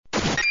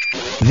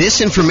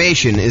This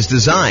information is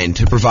designed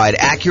to provide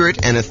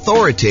accurate and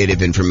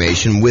authoritative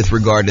information with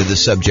regard to the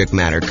subject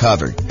matter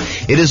covered.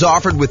 It is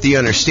offered with the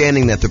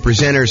understanding that the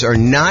presenters are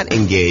not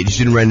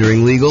engaged in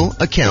rendering legal,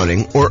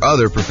 accounting, or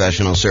other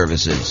professional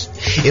services.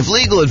 If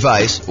legal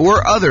advice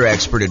or other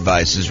expert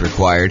advice is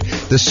required,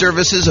 the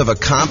services of a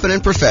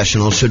competent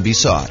professional should be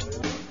sought.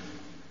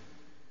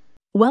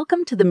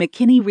 Welcome to the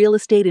McKinney Real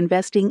Estate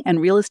Investing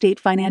and Real Estate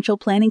Financial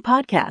Planning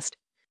Podcast.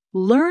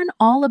 Learn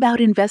all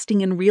about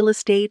investing in real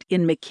estate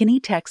in McKinney,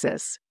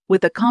 Texas,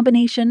 with a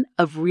combination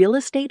of real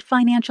estate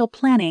financial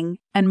planning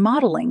and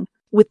modeling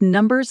with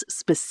numbers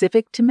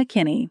specific to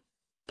McKinney,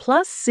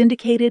 plus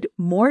syndicated,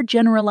 more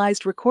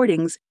generalized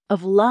recordings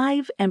of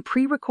live and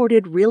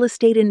pre-recorded real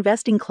estate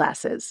investing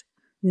classes,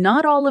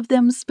 not all of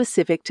them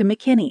specific to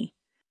McKinney.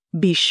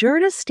 Be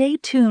sure to stay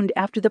tuned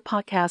after the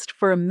podcast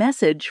for a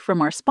message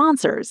from our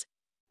sponsors.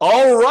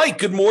 All right,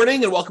 good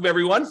morning and welcome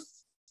everyone.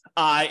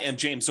 I am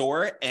James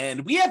Orr,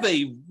 and we have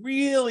a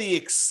really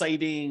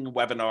exciting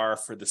webinar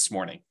for this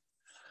morning.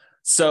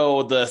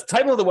 So the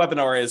title of the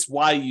webinar is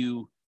why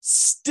you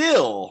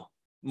still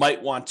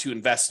might want to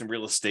invest in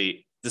real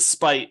estate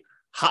despite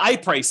high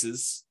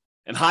prices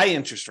and high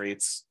interest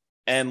rates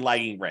and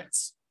lagging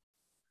rents.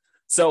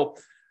 So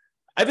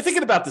I've been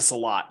thinking about this a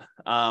lot.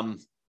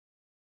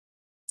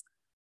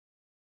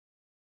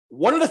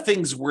 One of the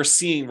things we're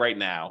seeing right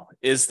now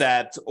is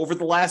that over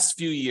the last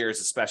few years,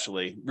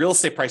 especially, real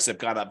estate prices have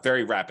gone up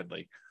very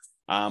rapidly.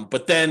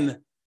 But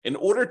then in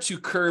order to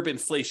curb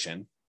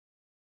inflation,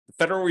 the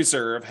Federal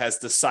Reserve has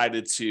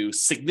decided to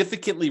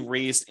significantly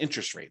raise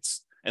interest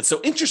rates. And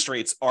so interest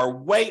rates are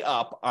way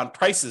up on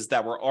prices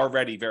that were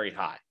already very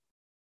high.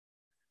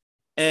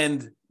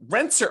 And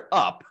rents are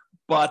up,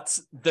 but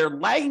they're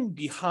lagging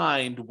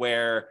behind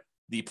where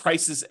the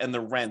prices and the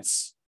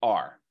rents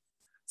are.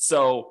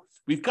 So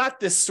we've got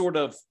this sort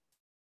of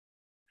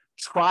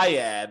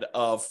triad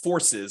of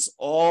forces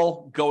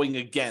all going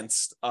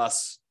against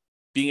us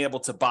being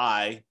able to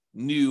buy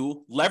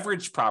new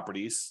leveraged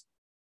properties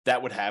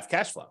that would have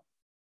cash flow.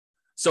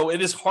 So it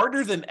is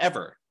harder than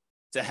ever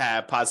to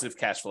have positive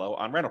cash flow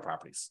on rental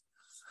properties.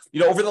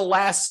 You know, over the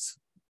last,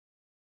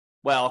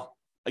 well,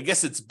 I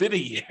guess it's been a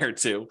year or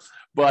two,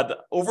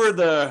 but over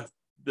the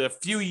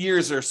few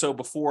years or so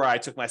before I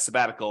took my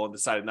sabbatical and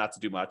decided not to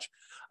do much,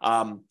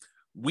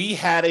 we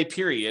had a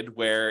period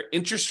where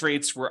interest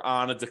rates were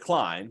on a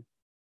decline,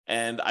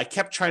 and I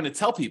kept trying to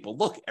tell people,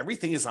 look,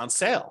 everything is on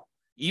sale.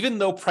 Even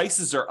though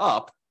prices are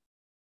up,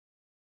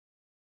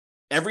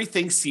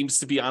 everything seems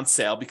to be on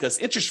sale because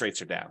interest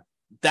rates are down.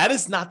 That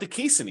is not the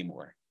case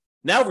anymore.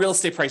 Now real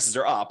estate prices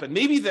are up, and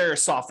maybe they're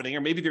softening,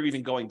 or maybe they're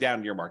even going down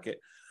in your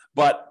market,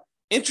 but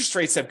interest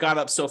rates have gone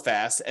up so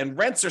fast and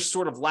rents are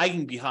sort of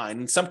lagging behind.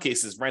 In some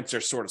cases, rents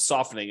are sort of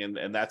softening,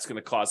 and that's going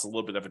to cause a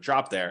little bit of a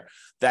drop there,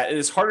 that it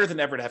is harder than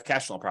ever to have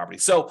cash flow on property.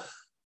 So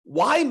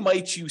why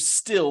might you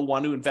still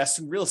want to invest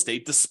in real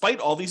estate despite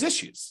all these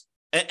issues?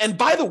 And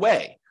by the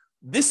way,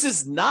 this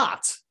is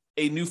not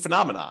a new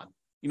phenomenon.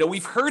 You know,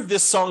 we've heard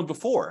this song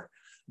before,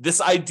 this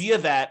idea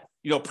that,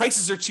 you know,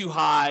 prices are too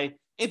high,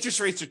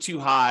 interest rates are too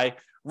high,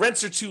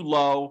 rents are too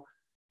low,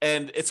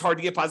 and it's hard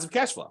to get positive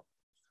cash flow.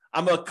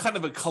 I'm a kind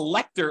of a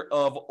collector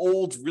of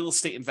old real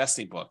estate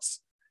investing books.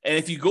 And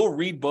if you go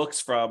read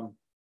books from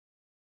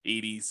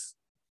 80s,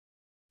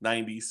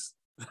 90s,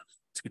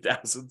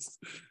 2000s,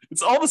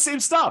 it's all the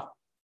same stuff.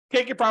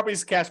 Can't get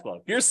properties to cash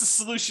flow. Here's the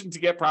solution to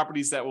get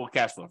properties that will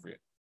cash flow for you.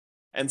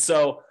 And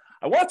so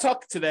I want to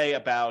talk today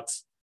about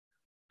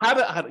how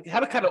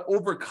to kind of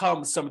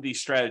overcome some of these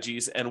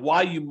strategies and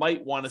why you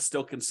might want to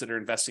still consider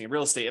investing in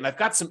real estate. And I've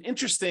got some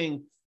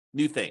interesting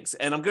new things.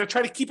 And I'm going to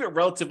try to keep it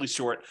relatively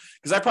short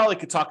because I probably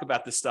could talk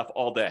about this stuff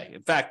all day.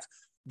 In fact,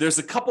 there's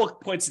a couple of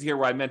points in here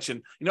where I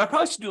mentioned, you know, I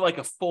probably should do like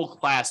a full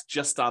class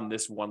just on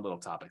this one little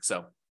topic.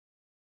 So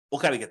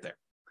we'll kind of get there.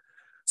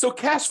 So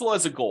cash flow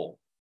as a goal.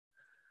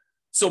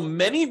 So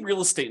many real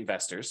estate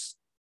investors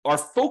are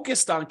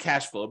focused on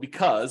cash flow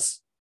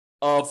because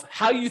of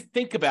how you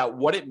think about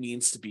what it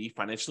means to be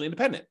financially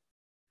independent.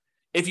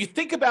 If you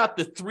think about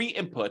the three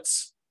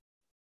inputs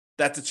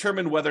that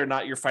determine whether or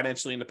not you're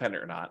financially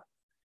independent or not,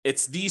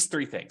 it's these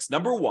three things.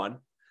 Number one,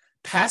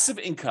 passive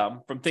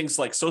income from things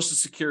like Social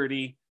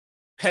Security,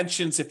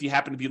 pensions, if you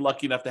happen to be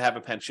lucky enough to have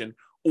a pension,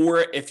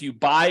 or if you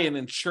buy an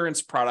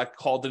insurance product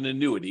called an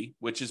annuity,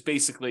 which is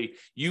basically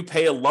you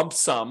pay a lump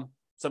sum.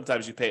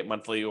 Sometimes you pay it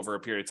monthly over a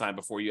period of time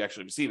before you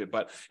actually receive it.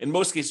 But in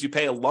most cases, you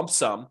pay a lump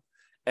sum.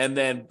 And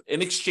then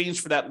in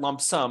exchange for that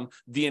lump sum,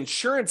 the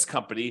insurance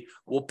company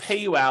will pay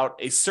you out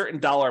a certain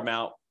dollar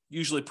amount,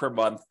 usually per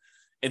month,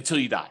 until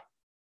you die.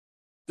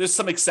 There's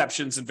some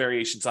exceptions and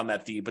variations on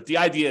that theme, but the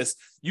idea is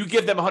you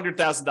give them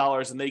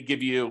 $100,000 and they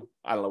give you,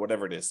 I don't know,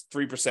 whatever it is,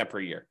 3% per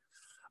year.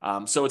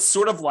 So it's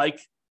sort of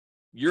like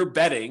you're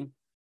betting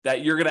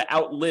that you're going to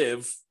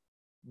outlive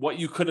what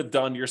you could have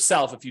done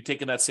yourself if you'd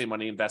taken that same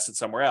money invested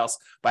somewhere else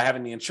by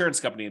having the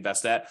insurance company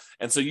invest that.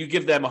 And so you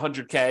give them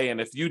 $100K,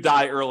 and if you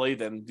die early,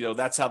 then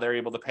that's how they're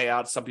able to pay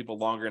out, some people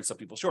longer and some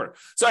people shorter.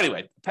 So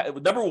anyway,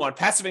 number one,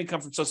 passive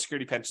income from Social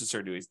Security, pensions, or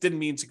annuities. Didn't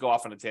mean to go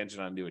off on a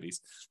tangent on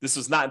annuities. This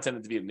was not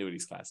intended to be an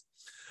annuities class.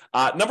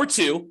 Number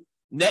two,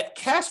 net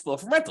cash flow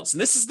from rentals. And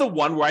this is the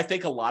one where I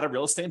think a lot of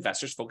real estate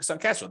investors focus on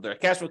cash flow. They're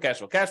cash flow, cash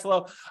flow, cash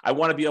flow. I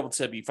want to be able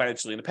to be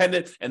financially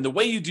independent. And the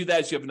way you do that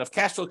is you have enough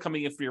cash flow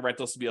coming in for your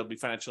rentals to be able to be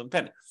financially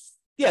independent.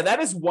 Yeah,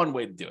 that is one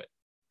way to do it.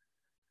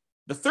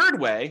 The third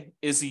way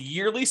is a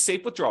yearly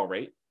safe withdrawal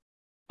rate,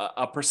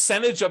 a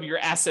percentage of your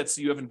assets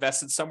that you have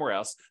invested somewhere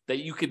else that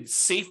you could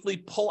safely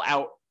pull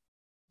out,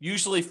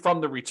 usually from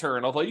the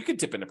return, although you could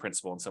dip into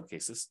principal in some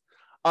cases,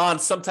 on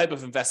some type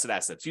of invested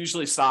assets,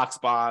 usually stocks,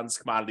 bonds,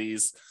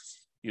 commodities.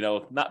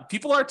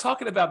 People aren't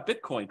talking about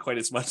Bitcoin quite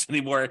as much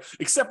anymore,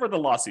 except for the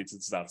lawsuits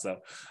and stuff. So,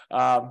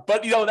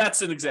 but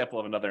that's an example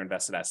of another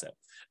invested asset.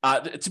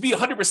 To be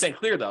 100%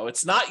 clear, though,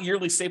 it's not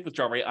yearly safe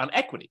withdrawal rate on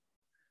equity.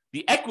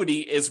 The equity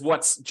is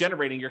what's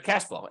generating your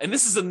cash flow, and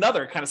this is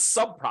another kind of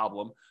sub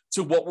problem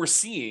to what we're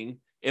seeing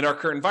in our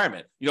current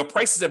environment.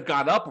 Prices have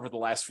gone up over the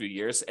last few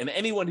years, and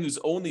anyone who's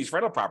owned these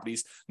rental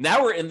properties,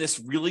 now we're in this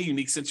really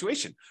unique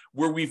situation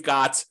where we've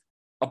got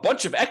a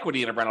bunch of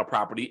equity in a rental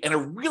property and a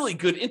really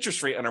good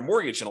interest rate on our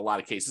mortgage in a lot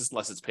of cases,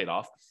 unless it's paid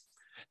off.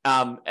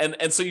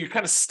 And so you're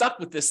kind of stuck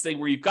with this thing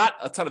where you've got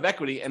a ton of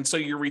equity, and so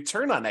your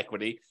return on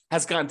equity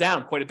has gone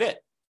down quite a bit.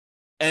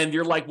 And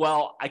you're like,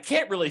 well, I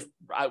can't really,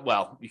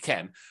 well, you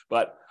can,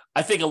 but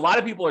I think a lot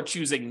of people are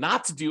choosing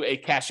not to do a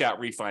cash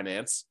out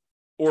refinance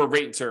or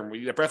rate and term.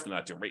 You're definitely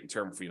not doing rate and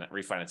term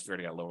refinance if you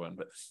already got a low one,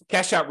 but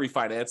cash out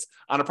refinance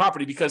on a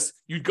property, because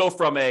you'd go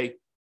from a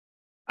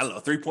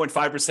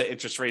 3.5%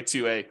 interest rate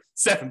to a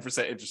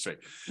 7% interest rate.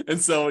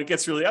 And so it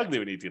gets really ugly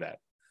when you do that.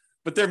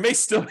 But there may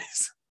still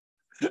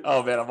be,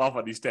 oh man, I'm off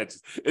on these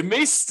tangents. It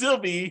may still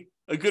be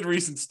a good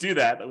reason to do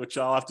that, which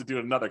I'll have to do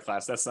in another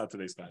class. That's not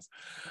today's class.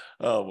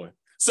 Oh boy.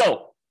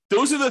 So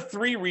those are the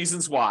three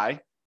reasons why.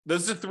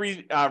 Those are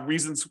three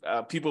reasons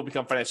people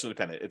become financially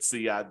independent. It's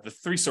the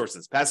three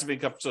sources: passive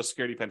income, Social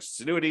Security, pensions,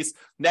 annuities,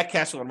 net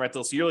cash flow on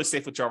rentals, yearly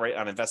safe withdrawal rate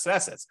on invested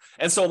assets.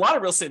 And so a lot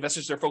of real estate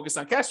investors are focused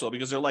on cash flow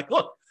because they're like,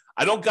 look,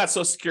 I don't got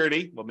Social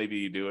Security. Well, maybe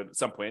you do at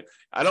some point.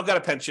 I don't got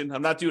a pension.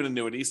 I'm not doing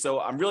annuity. So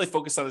I'm really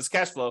focused on this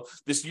cash flow,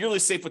 this yearly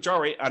safe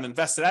withdrawal rate on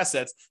invested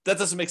assets. That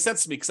doesn't make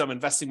sense to me because I'm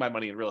investing my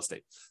money in real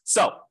estate.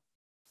 So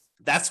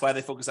that's why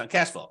they focus on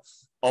cash flow.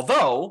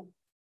 Although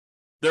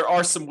there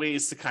are some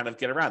ways to kind of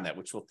get around that,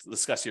 which we'll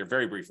discuss here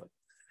very briefly.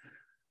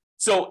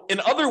 So in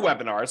other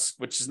webinars,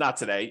 which is not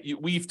today,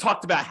 we've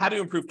talked about how to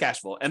improve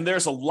cash flow. And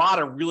there's a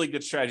lot of really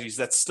good strategies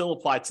that still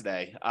apply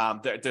today.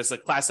 There's a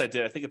class I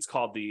did, I think it's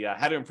called the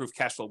How to Improve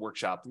Cash Flow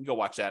Workshop. You can go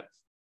watch that.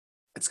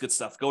 It's good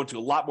stuff. Go into a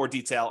lot more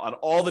detail on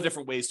all the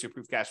different ways to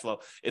improve cash flow.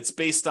 It's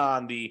based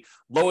on the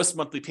lowest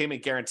monthly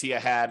payment guarantee I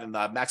had and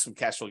the maximum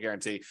cash flow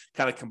guarantee,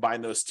 kind of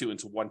combine those two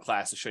into one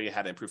class to show you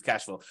how to improve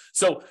cash flow.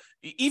 So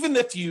even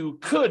if you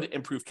could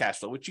improve cash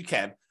flow, which you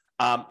can,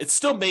 it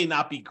still may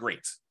not be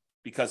great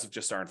because of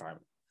just our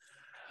environment.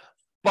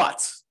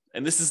 But,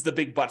 and this is the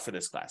big but for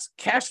this class,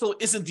 cash flow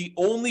isn't the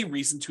only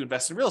reason to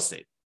invest in real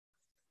estate.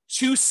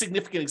 Two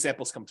significant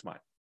examples come to mind.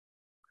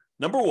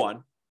 Number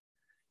one,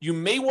 you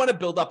may want to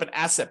build up an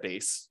asset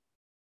base,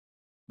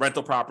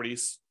 rental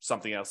properties,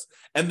 something else,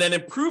 and then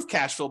improve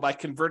cash flow by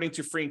converting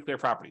to free and clear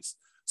properties.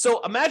 So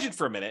imagine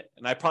for a minute,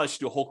 and I probably should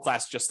do a whole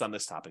class just on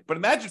this topic, but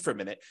imagine for a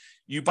minute,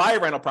 you buy a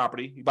rental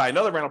property, you buy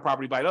another rental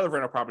property, buy another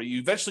rental property, you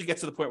eventually get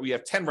to the point where you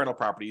have 10 rental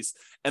properties,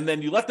 and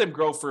then you let them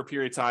grow for a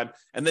period of time,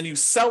 and then you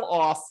sell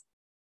off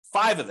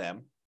 5 of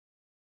them,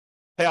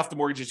 pay off the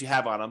mortgages you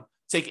have on them,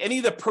 take any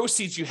of the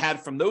proceeds you had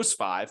from those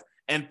 5,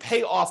 and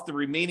pay off the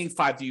remaining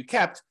 5 that you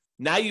kept.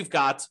 Now you've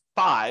got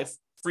 5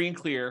 free and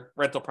clear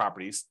rental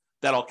properties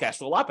that all cash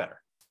flow a lot better.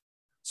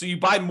 So you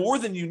buy more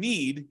than you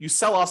need, you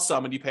sell off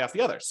some, and you pay off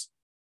the others.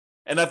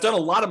 And I've done a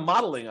lot of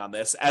modeling on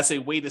this as a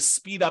way to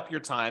speed up your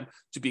time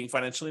to being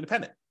financially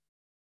independent.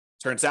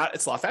 Turns out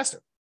it's a lot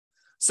faster.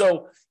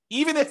 So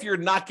even if you're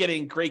not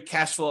getting great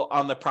cash flow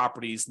on the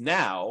properties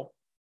now,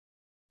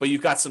 but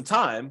you've got some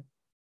time,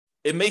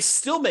 it may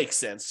still make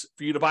sense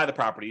for you to buy the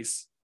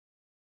properties,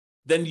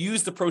 then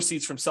use the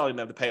proceeds from selling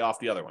them to pay off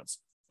the other ones.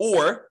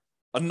 Or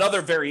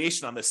another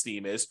variation on this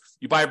theme is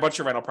you buy a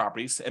bunch of rental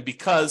properties, and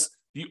because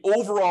the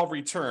overall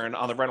return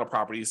on the rental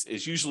properties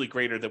is usually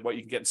greater than what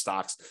you can get in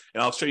stocks.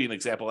 And I'll show you an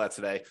example of that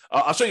today.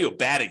 I'll show you a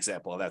bad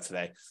example of that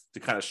today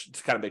to kind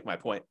of make my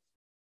point.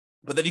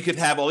 But then you could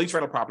have all these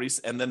rental properties,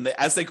 and then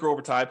as they grow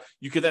over time,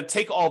 you could then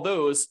take all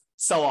those,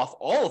 sell off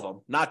all of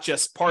them, not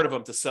just part of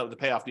them to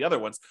pay off the other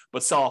ones,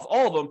 but sell off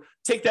all of them,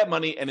 take that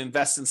money and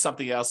invest in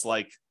something else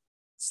like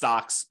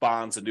stocks,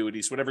 bonds,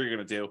 annuities, whatever you're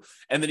going to do.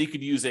 And then you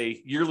could use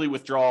a yearly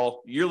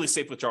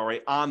safe withdrawal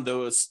rate on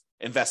those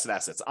invested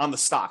assets, on the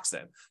stocks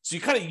then. So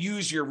you kind of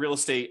use your real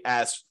estate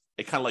as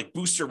a kind of like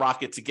booster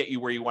rocket to get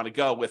you where you want to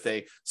go with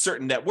a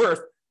certain net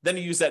worth. Then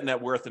you use that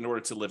net worth in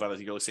order to live on a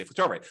yearly safe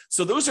withdrawal rate.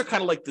 So those are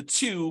kind of like the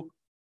two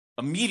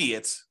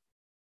immediate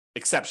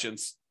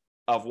exceptions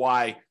of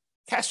why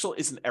cash flow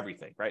isn't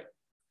everything, right?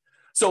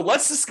 So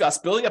let's discuss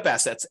building up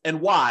assets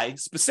and why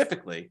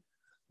specifically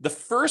the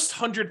first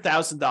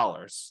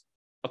 $100,000,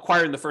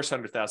 acquiring the first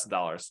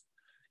 $100,000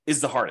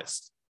 is the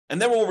hardest.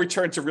 And then we'll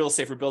return to real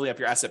estate for building up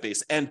your asset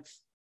base. And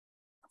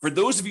for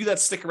those of you that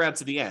stick around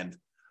to the end,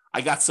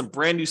 I got some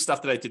brand new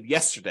stuff that I did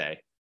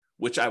yesterday,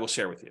 which I will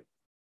share with you,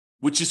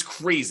 which is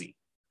crazy.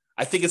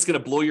 I think it's going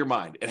to blow your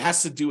mind. It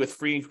has to do with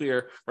free and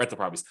clear rental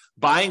properties,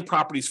 buying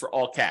properties for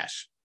all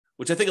cash,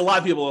 which I think a lot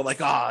of people are like,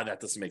 that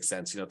doesn't make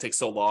sense. It takes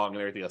so long and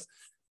everything else.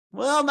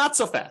 Well, not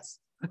so fast.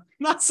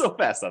 Not so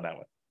fast on that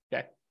one.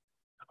 Okay.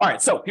 All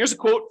right. So here's a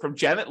quote from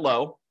Janet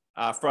Lowe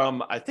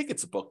from, I think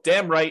it's a book,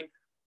 Damn Right,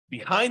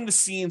 Behind the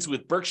Scenes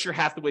with Berkshire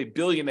Hathaway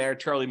billionaire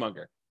Charlie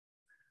Munger.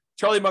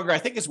 Charlie Munger, I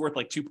think, is worth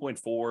like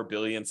 $2.4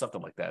 billion,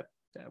 something like that.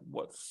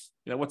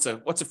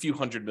 What's a few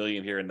hundred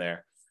million here and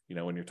there,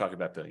 when you're talking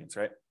about billions,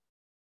 right?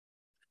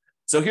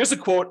 So here's a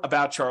quote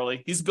about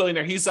Charlie. He's a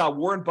billionaire. He's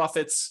Warren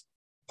Buffett's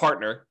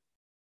partner.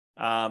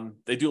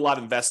 They do a lot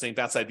of investing,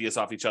 bounce ideas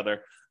off each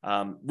other.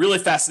 Really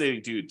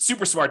fascinating dude,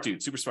 super smart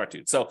dude.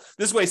 So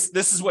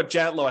this is what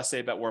Janet Lowe has to say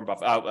about Warren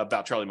Buffett,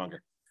 about Charlie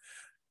Munger.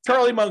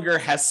 Charlie Munger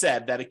has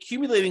said that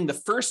accumulating the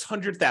first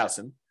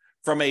 100,000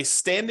 from a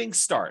standing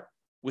start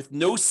with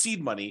no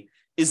seed money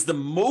is the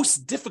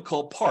most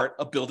difficult part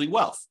of building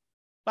wealth.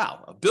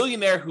 Wow, a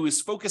billionaire who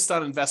is focused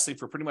on investing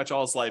for pretty much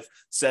all his life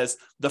says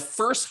the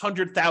first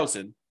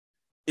 100,000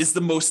 is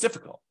the most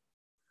difficult.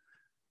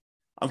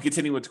 I'm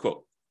continuing with the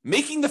quote.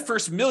 Making the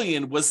first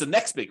million was the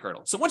next big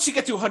hurdle. So once you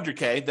get to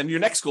 100K, then your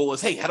next goal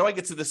is, hey, how do I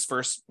get to this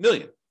first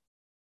million?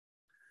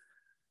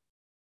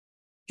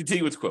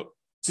 Continue with the quote.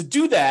 To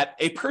do that,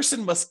 a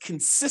person must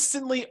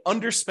consistently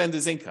underspend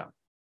his income.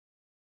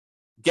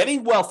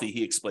 Getting wealthy,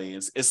 he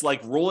explains, is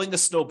like rolling a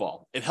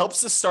snowball. It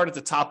helps us start at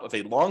the top of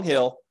a long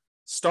hill,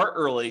 start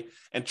early,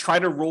 and try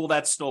to roll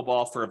that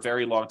snowball for a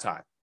very long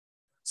time.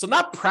 So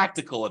not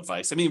practical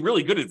advice. I mean,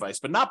 really good advice,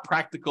 but not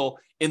practical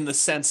in the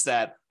sense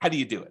that, how do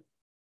you do it?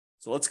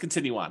 So let's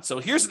continue on. So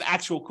here's an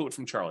actual quote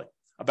from Charlie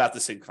about the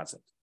same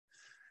concept.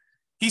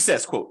 He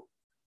says, quote,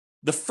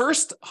 the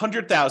first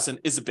 100,000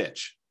 is a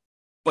bitch,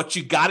 but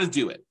you got to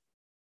do it.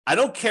 I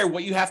don't care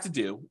what you have to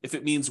do. If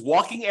it means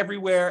walking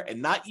everywhere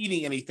and not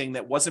eating anything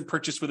that wasn't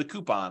purchased with a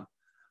coupon,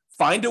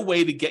 find a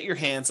way to get your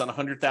hands on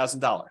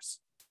 $100,000.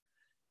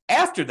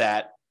 After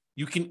that,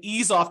 you can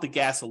ease off the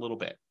gas a little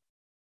bit.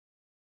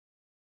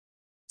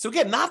 So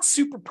again, not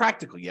super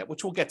practical yet,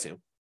 which we'll get to,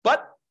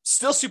 but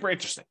still super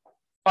interesting.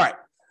 All right.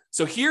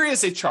 So here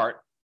is a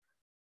chart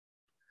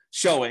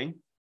showing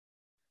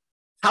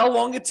how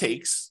long it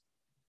takes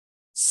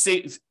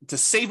to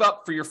save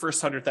up for your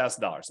first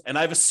 $100,000. And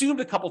I've assumed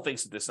a couple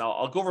things with this. Now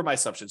I'll go over my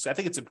assumptions. I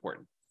think it's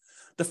important.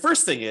 The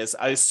first thing is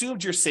I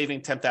assumed you're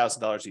saving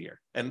 $10,000 a year.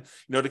 And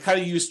to kind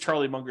of use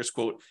Charlie Munger's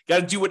quote, you got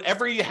to do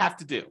whatever you have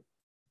to do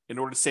in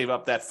order to save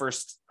up that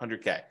first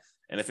 100K.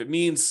 And if it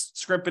means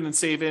scrimping and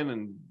saving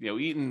and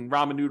eating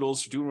ramen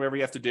noodles or doing whatever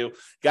you have to do,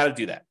 got to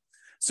do that.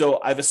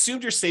 So I've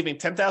assumed you're saving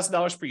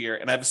 $10,000 per year,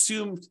 and I've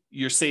assumed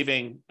you're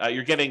getting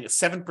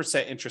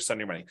 7% interest on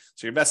your money.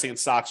 So you're investing in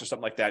stocks or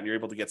something like that, and you're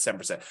able to get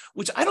 7%,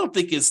 which I don't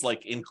think is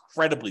like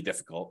incredibly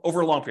difficult over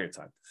a long period of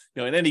time.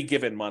 In any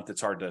given month, it's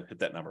hard to hit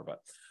that number,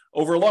 but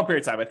over a long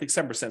period of time, I think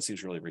 7%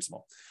 seems really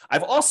reasonable.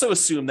 I've also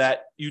assumed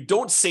that you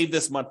don't save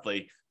this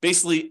monthly.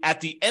 Basically,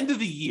 at the end of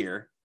the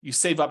year, you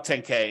save up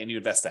 10K and you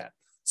invest that.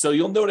 So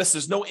you'll notice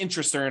there's no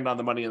interest earned on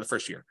the money in the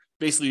first year.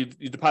 Basically,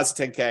 you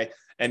deposit 10K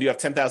and you have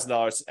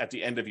 $10,000 at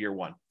the end of year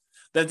one.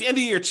 Then at the end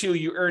of year two,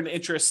 you earn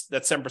interest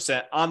that's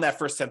 7% on that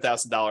first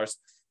 $10,000,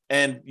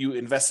 and you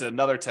invested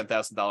another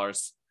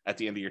 $10,000 at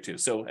the end of year two.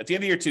 So at the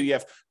end of year two, you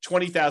have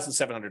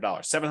 $20,700.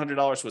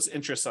 $700 was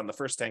interest on the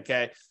first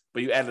 10K,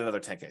 but you added another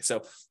 10K.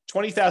 So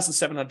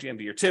 $20,700 at the end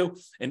of year two.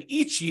 And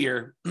each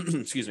year,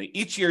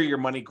 each year your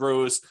money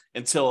grows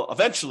until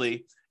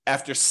eventually,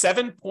 after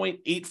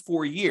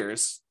 7.84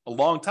 years, a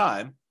long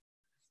time,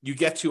 you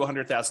get to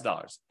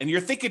 $100,000. And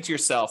you're thinking to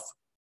yourself,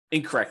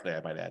 incorrectly,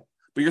 I might add,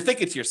 but you're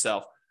thinking to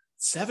yourself,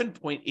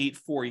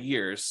 7.84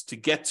 years to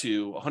get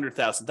to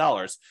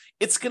 $100,000,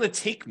 it's going to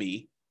take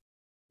me,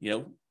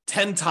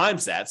 10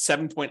 times that,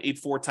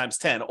 7.84 times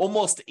 10,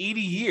 almost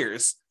 80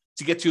 years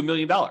to get to $1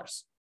 million.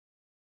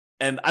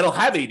 And I don't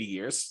have 80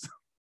 years.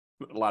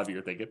 A lot of you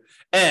are thinking.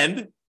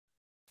 And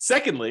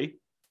secondly,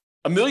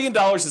 $1 million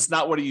is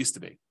not what it used to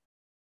be.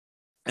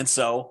 And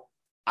so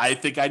I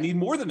think I need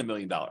more than $1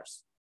 million.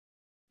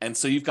 And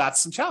so you've got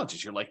some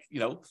challenges. You're like,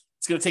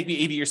 it's going to take me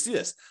 80 years to do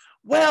this.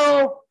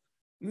 Well,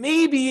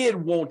 maybe it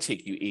won't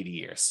take you 80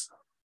 years.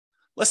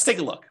 Let's take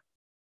a look.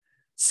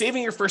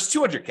 Saving your first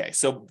 200K.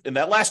 So in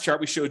that last chart,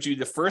 we showed you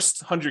the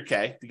first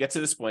 100K to get to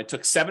this point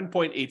took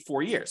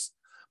 7.84 years.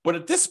 But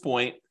at this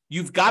point,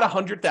 you've got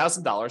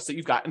 $100,000 that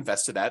you've got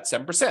invested at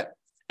 7%.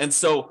 And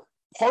so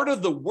part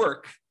of the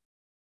work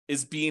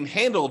is being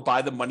handled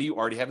by the money you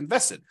already have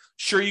invested.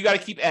 Sure, you got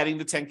to keep adding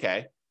the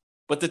 10K,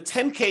 but the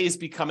 10K is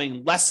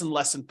becoming less and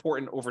less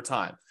important over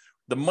time.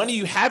 The money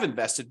you have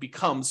invested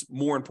becomes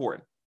more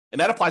important. And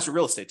that applies to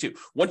real estate too.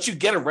 Once you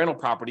get a rental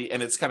property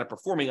and it's kind of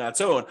performing on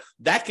its own,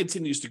 that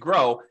continues to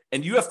grow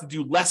and you have to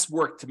do less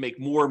work to make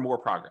more and more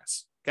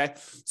progress. Okay.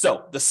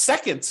 So the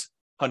second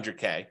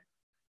 100K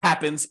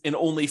happens in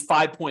only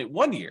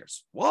 5.1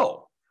 years.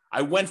 Whoa.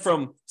 I went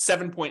from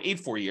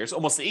 7.84 years,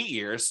 almost 8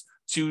 years,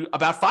 to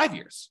about 5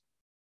 years.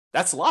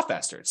 That's a lot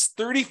faster. It's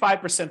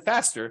 35%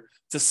 faster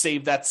to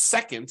save that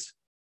second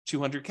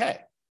 200K.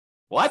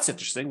 Well, that's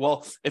interesting.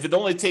 Well, if it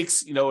only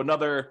takes,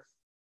 another,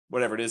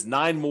 whatever it is,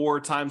 9 more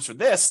times for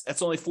this,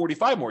 that's only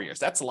 45 more years.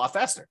 That's a lot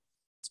faster.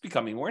 It's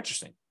becoming more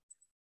interesting.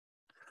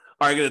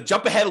 All right, I'm going to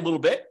jump ahead a little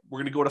bit. We're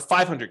going to go to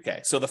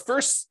 500K. So the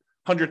first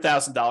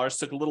 $100,000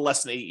 took a little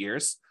less than 8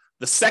 years.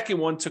 The second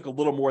one took a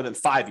little more than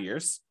 5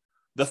 years.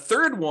 The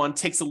third one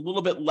takes a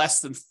little bit less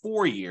than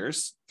 4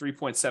 years,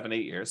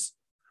 3.78 years.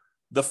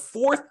 The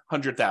fourth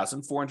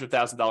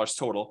 $400,000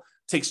 total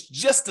takes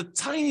just a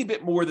tiny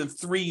bit more than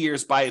 3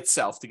 years by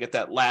itself to get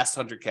that last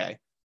 100K.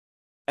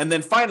 And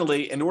then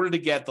finally, in order to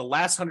get the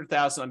last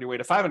 100,000 on your way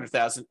to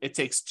 500,000, it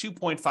takes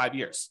 2.5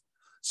 years.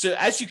 So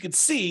as you can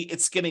see,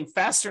 it's getting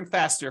faster and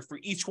faster for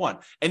each one.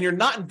 And you're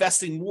not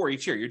investing more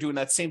each year. You're doing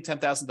that same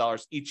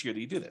 $10,000 each year that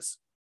you do this.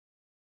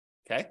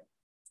 Okay.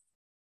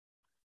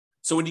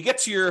 So when you get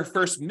to your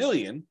first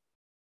million,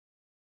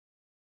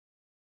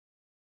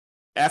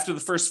 after the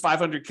first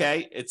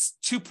 500K, it's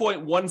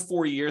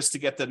 2.14 years to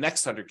get the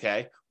next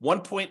 100K,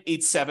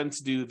 1.87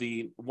 to do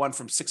the one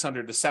from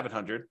 600 to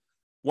 700,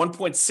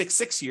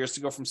 1.66 years to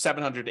go from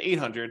 700 to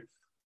 800,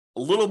 a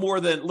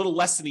little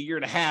less than a year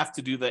and a half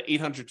to do the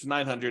 800 to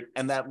 900,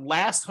 and that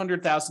last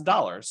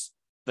 $100,000,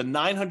 the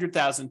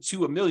 900,000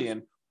 to a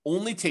million,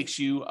 only takes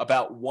you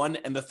about 1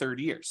 1/3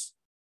 years,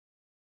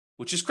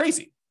 which is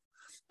crazy.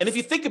 And if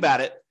you think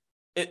about it,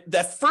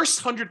 that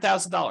first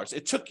 $100,000,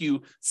 it took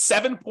you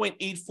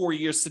 7.84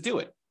 years to do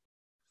it.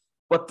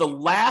 But the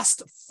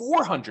last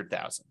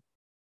 400,000,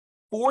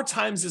 4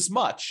 times as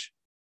much,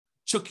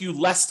 took you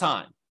less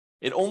time.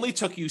 It only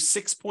took you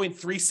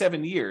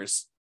 6.37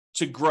 years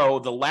to grow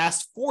the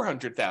last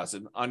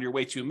 400,000 on your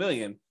way to a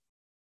million,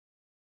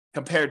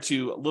 compared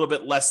to a little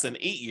bit less than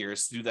 8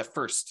 years to do that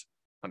first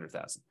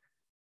 100,000.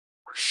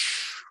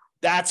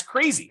 That's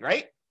crazy,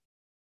 right?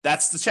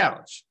 That's the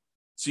challenge.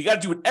 So you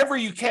got to do whatever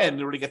you can in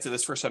order to get to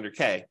this first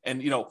 100K.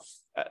 And,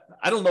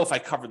 I don't know if I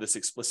covered this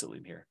explicitly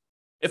in here.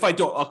 If I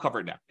don't, I'll cover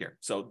it now here.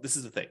 So this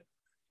is the thing.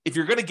 If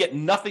you're going to get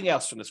nothing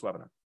else from this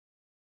webinar,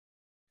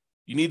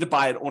 you need to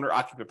buy an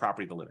owner-occupant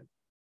property to live in.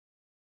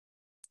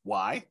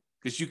 Why?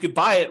 Because you could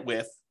buy it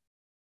with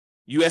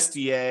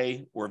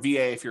USDA or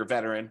VA if you're a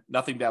veteran,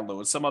 nothing down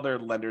loan. Some other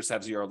lenders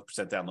have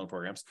 0% down loan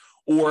programs,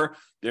 or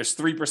there's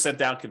 3%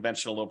 down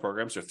conventional loan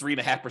programs or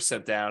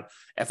 3.5% down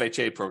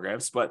FHA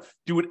programs. But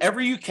do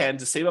whatever you can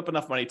to save up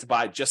enough money to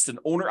buy just an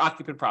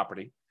owner-occupant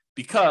property,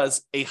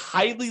 because a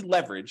highly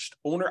leveraged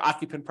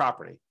owner-occupant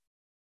property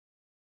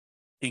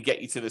can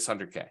get you to this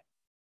 100K.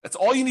 That's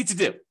all you need to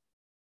do.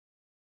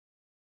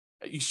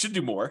 You should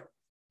do more,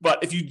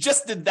 but if you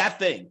just did that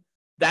thing,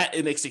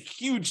 it makes a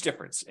huge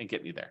difference in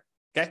getting you there.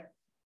 Okay.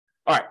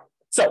 All right.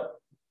 So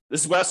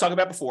this is what I was talking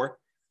about before.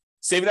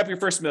 Saving up your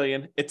first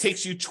million. It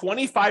takes you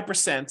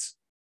 25%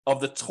 of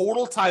the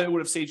total time it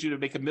would have saved you to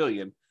make a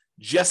million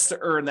just to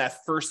earn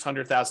that first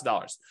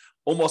 $100,000.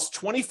 Almost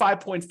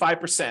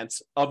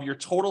 25.5% of your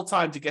total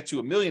time to get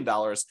to $1 million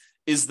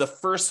is the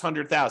first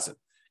 100,000.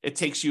 It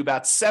takes you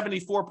about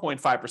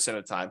 74.5% of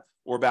the time,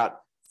 or about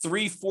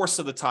 3/4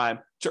 of the time,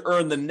 to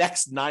earn the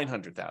next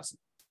 900,000.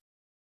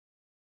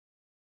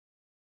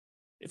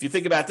 If you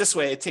think about it this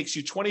way, it takes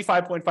you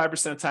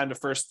 25.5% of the time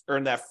to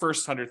earn that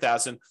first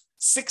 100,000,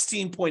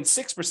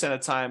 16.6%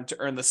 of the time to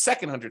earn the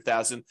second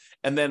 100,000,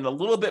 and then a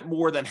little bit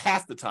more than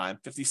half the time,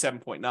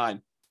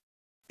 57.9,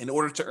 in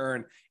order to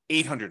earn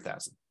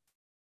 800,000.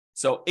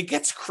 So it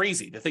gets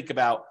crazy to think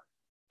about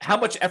how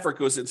much effort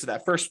goes into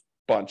that first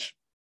bunch,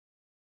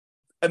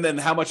 and then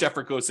how much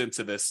effort goes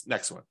into this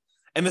next one.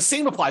 And the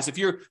same applies if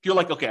you're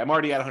like, okay, I'm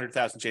already at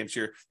 100,000, James.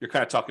 You're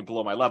kind of talking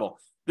below my level.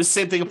 This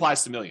same thing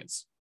applies to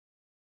millions.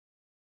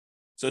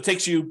 So it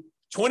takes you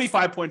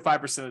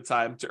 25.5% of the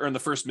time to earn the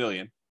first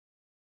million,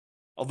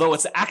 although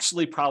it's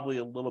actually probably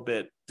a little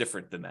bit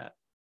different than that.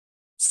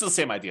 Still the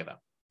same idea, though.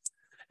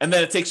 And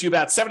then it takes you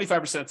about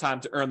 75% of the time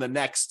to earn the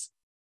next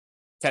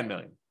 10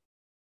 million.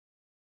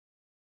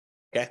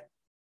 Okay?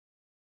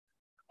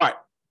 All right.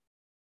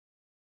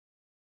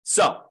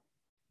 So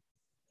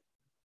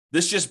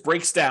this just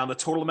breaks down the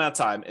total amount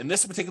of time. In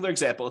this particular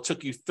example, it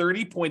took you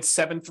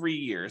 30.73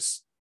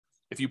 years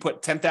if you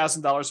put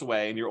 $10,000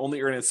 away and you're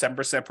only earning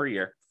 7% per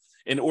year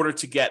in order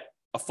to get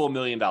a full $1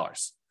 million.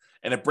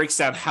 And it breaks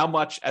down how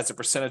much as a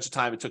percentage of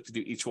time it took to do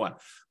each one.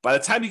 By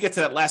the time you get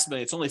to that last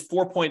million, it's only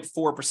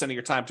 4.4% of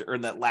your time to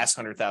earn that last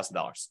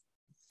 $100,000.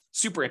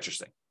 Super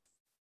interesting.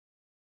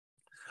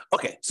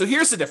 Okay, so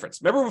here's the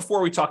difference. Remember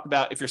before we talked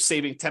about if you're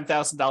saving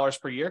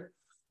 $10,000 per year?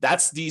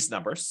 That's these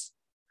numbers.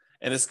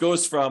 And this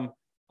goes from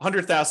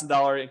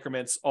 $100,000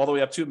 increments all the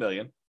way up to $1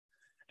 million.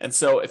 And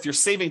so if you're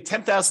saving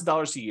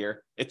 $10,000 a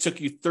year, it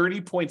took you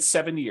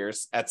 30.7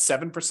 years at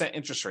 7%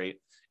 interest rate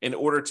in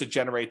order to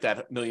generate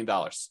that $1 million.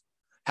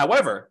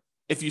 However,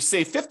 if you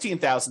save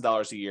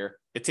 $15,000 a year,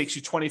 it takes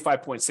you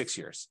 25.6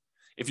 years.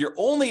 If you're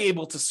only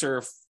able to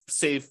save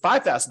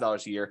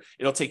 $5,000 a year,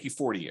 it'll take you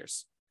 40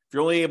 years. If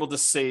you're only able to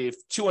save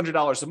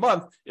 $200 a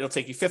month, it'll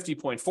take you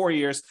 50.4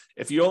 years.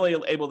 If you're only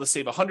able to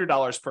save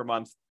 $100 per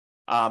month,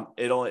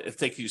 it'll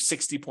take you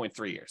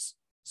 60.3 years.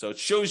 So it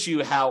shows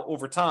you how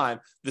over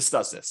time this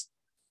does this.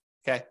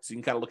 Okay, so you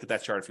can kind of look at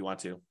that chart if you want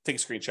to. Take a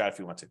screenshot if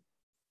you want to.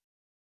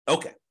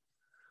 Okay.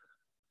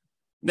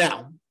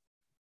 Now,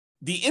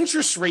 the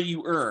interest rate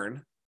you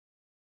earn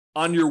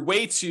on your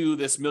way to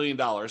this $1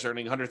 million,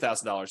 earning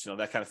 $100,000,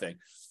 that kind of thing,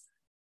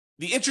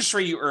 the interest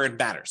rate you earn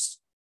matters.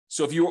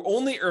 So if you're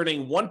only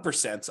earning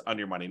 1% on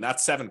your money, not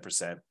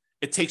 7%,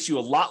 it takes you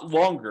a lot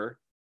longer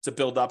to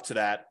build up to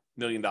that $1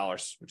 million,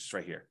 which is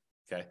right here.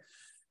 Okay.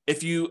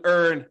 If you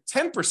earn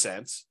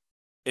 10%,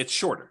 it's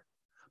shorter,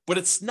 but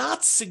it's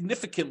not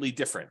significantly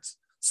different.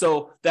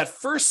 So that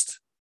first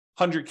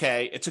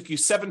 100K, it took you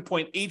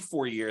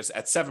 7.84 years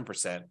at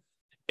 7%.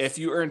 If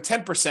you earn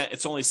 10%,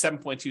 it's only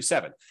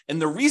 7.27.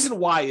 And the reason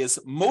why is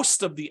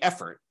most of the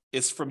effort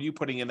is from you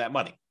putting in that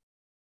money.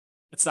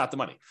 It's not the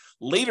money.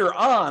 Later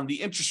on,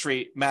 the interest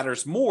rate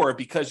matters more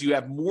because you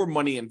have more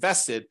money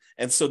invested.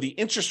 And so the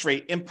interest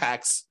rate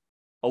impacts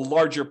a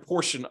larger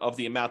portion of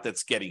the amount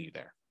that's getting you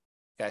there.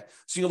 Okay.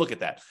 So you look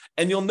at that.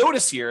 And you'll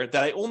notice here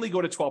that I only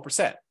go to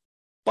 12%.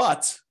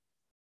 But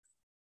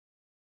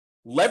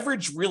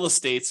leveraged real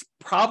estate's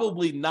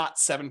probably not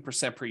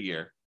 7% per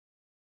year.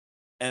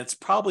 And it's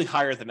probably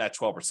higher than that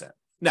 12%.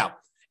 Now,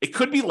 it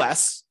could be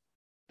less,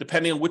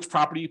 depending on which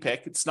property you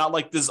pick. It's not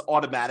like this is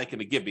automatic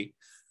and a give me.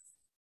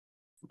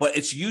 But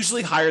it's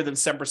usually higher than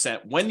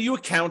 7% when you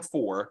account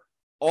for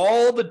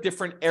all the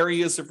different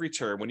areas of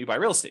return when you buy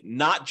real estate,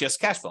 not just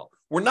cash flow.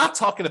 We're not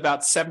talking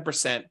about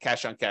 7%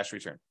 cash on cash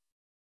return.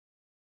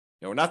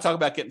 We're not talking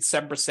about getting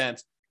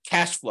 7%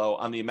 cash flow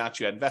on the amount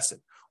you had invested.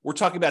 We're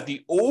talking about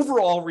the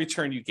overall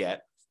return you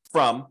get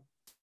from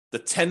the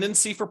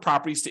tendency for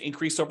properties to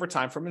increase over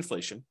time from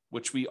inflation,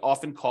 which we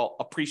often call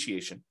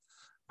appreciation.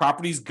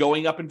 Properties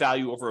going up in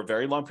value over a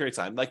very long period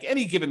of time, like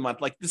any given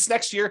month, like this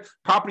next year,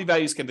 property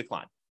values can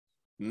decline.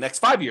 The next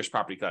 5 years,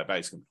 property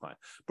values can decline.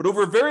 But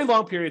over a very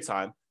long period of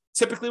time,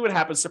 typically what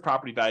happens to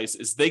property values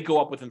is they go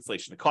up with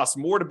inflation. It costs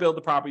more to build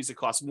the properties. It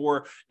costs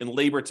more in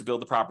labor to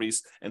build the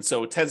properties. And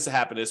so what tends to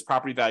happen is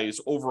property values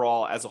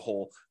overall as a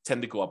whole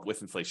tend to go up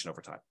with inflation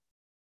over time.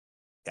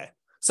 Okay.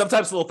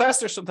 Sometimes a little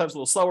faster, sometimes a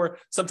little slower.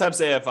 Sometimes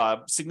they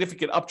have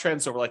significant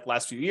uptrends over like the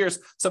last few years.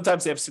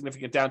 Sometimes they have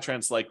significant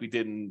downtrends like we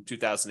did in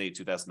 2008,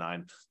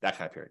 2009, that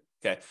kind of period.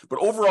 Okay. But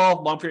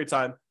overall, long period of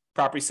time,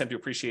 properties tend to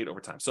appreciate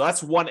over time. So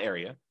that's one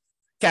area.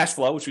 Cash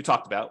flow, which we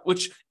talked about,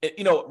 which,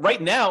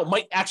 right now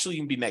might actually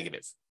even be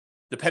negative.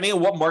 Depending on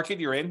what market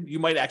you're in, you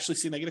might actually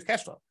see negative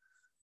cash flow.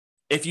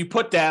 If you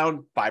put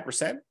down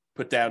 5%,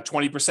 put down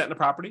 20% in a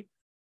property,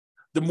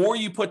 the more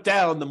you put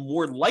down, the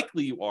more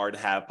likely you are to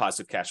have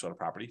positive cash flow on a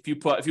property.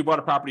 If you bought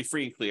a property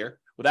free and clear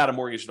without a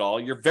mortgage at all,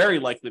 you're very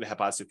likely to have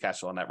positive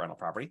cash flow on that rental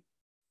property.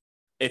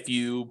 If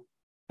you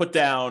put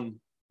down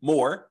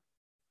more,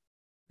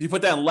 if you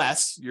put down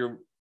less, you're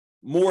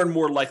more and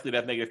more likely to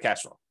have negative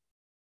cash flow.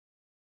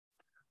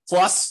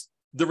 Plus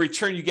the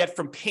return you get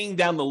from paying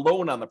down the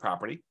loan on the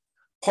property.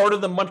 Part of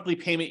the monthly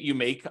payment you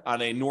make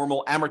on a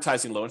normal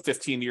amortizing loan,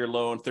 15-year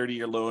loan,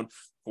 30-year loan,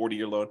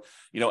 40-year loan,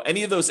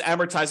 any of those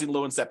amortizing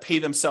loans that pay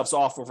themselves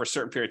off over a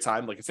certain period of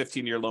time, like a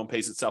 15-year loan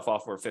pays itself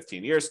off over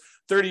 15 years,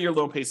 30-year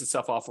loan pays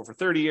itself off over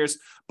 30 years.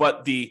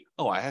 But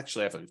I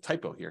actually have a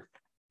typo here.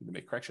 Let me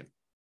make a correction.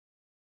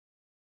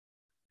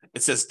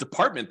 It says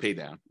department pay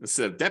down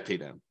instead of debt pay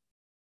down.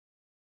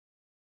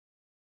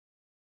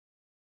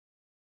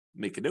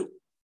 Make a note.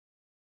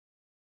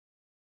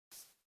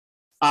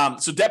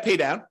 So debt pay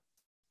down,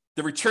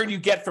 the return you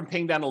get from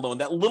paying down a loan,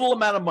 that little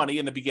amount of money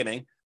in the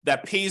beginning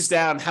that pays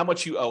down how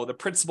much you owe, the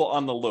principal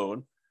on the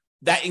loan,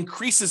 that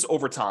increases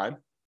over time.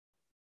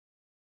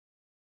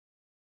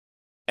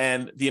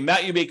 And the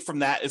amount you make from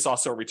that is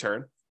also a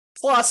return.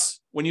 Plus,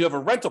 when you have a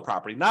rental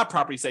property, not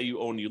properties that you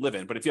own, you live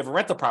in, but if you have a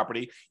rental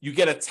property, you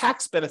get a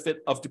tax benefit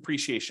of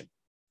depreciation.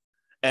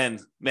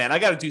 And man, I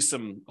got to do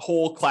some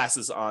whole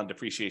classes on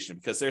depreciation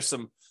because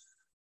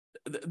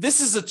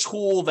this is a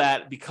tool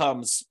that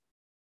becomes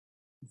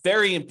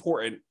very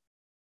important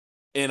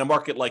in a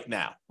market like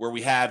now, where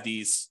we have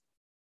these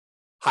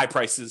high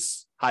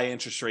prices, high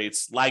interest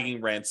rates, lagging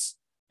rents,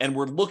 and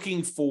we're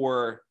looking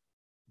for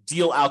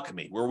deal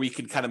alchemy, where we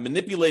can kind of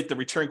manipulate the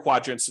return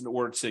quadrants in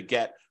order to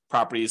get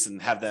properties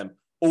and have them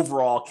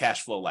overall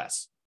cash flow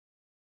less.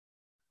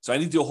 So I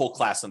need to do a whole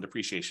class on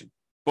depreciation,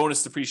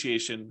 bonus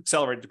depreciation,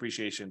 accelerated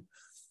depreciation,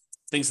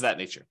 things of that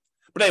nature.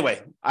 But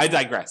anyway, I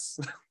digress.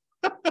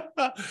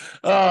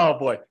 Oh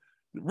boy.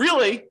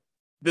 Really,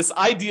 this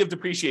idea of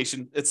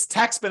depreciation, it's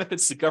tax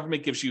benefits the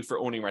government gives you for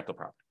owning rental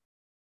property.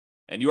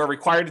 And you are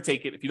required to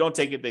take it. If you don't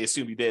take it, they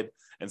assume you did.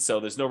 And so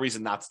there's no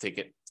reason not to take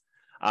it.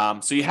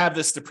 So you have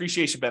this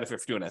depreciation benefit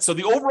for doing that. So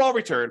the overall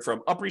return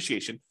from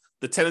appreciation,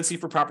 the tendency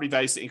for property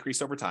values to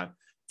increase over time,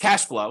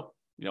 cash flow,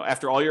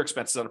 after all your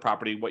expenses on a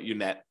property, what you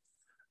net,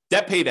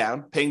 debt pay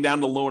down, paying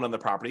down the loan on the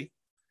property,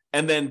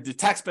 And then the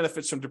tax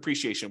benefits from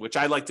depreciation, which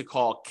I like to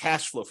call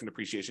cash flow from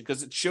depreciation,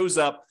 because it shows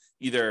up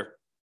either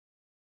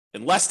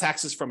in less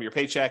taxes from your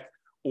paycheck,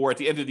 or at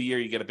the end of the year,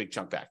 you get a big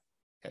chunk back.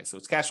 Okay, so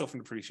it's cash flow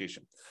from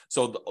depreciation.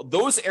 So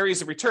those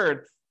areas of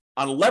return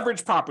on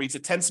leveraged properties,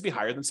 it tends to be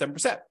higher than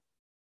 7%.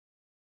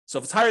 So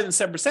if it's higher than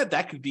 7%,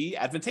 that could be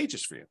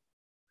advantageous for you.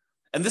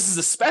 And this is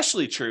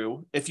especially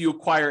true if you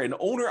acquire an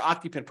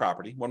owner-occupant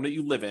property, one that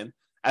you live in,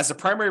 as a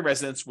primary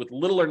residence with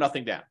little or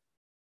nothing down.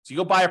 So you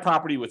go buy a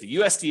property with a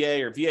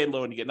USDA or VA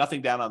loan, you get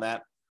nothing down on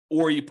that,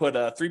 or you put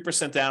a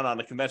 3% down on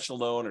a conventional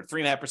loan, or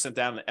 3.5%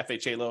 down on an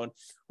FHA loan,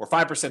 or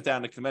 5% down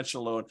on a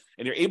conventional loan,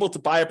 and you're able to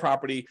buy a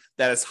property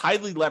that is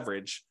highly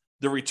leveraged.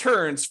 The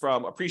returns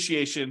from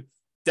appreciation,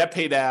 debt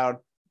pay down,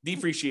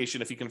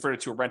 depreciation, if you convert it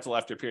to a rental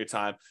after a period of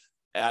time,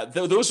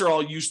 those are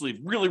all usually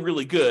really,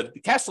 really good. The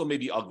cash flow may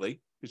be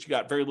ugly because you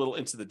got very little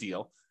into the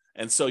deal.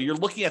 And so you're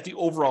looking at the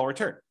overall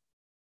return.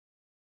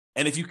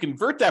 And if you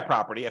convert that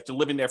property after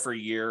living there for a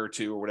year or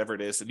two or whatever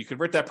it is, and you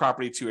convert that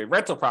property to a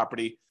rental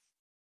property,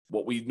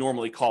 what we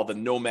normally call the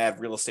nomad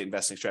real estate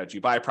investing strategy.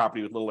 You buy a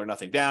property with little or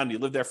nothing down, you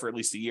live there for at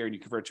least a year, and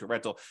you convert it to a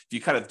rental. If you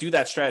kind of do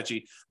that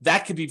strategy,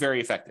 that could be very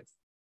effective.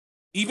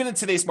 Even in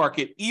today's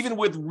market, even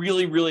with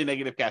really, really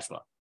negative cash flow.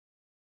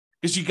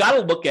 Because you got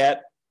to look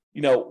at,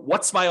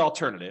 what's my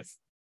alternative?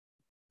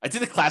 I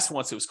did a class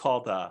once. It was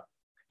called,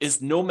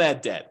 Is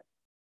Nomad Dead?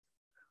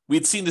 We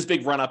had seen this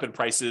big run up in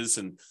prices,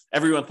 and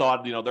everyone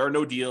thought, there are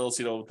no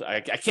deals. I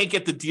can't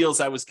get the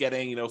deals I was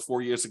getting,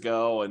 4 years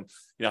ago, and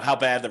how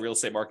bad the real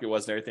estate market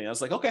was and everything. I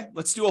was like, okay,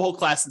 let's do a whole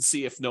class and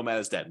see if Nomad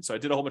is dead. And so I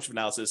did a whole bunch of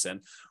analysis,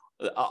 and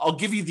I'll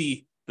give you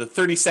the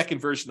 30-second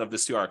version of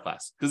this 2-hour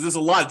class, because there's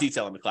a lot of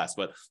detail in the class,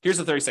 but here's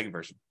the 30-second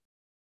version.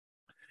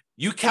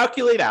 You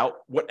calculate out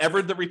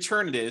whatever the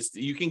return it is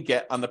that you can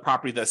get on the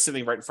property that's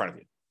sitting right in front of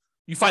you.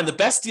 You find the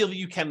best deal that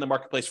you can in the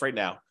marketplace right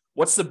now.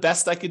 What's the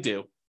best I could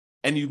do?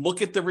 And you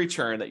look at the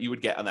return that you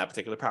would get on that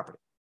particular property.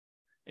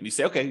 And you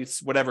say, okay,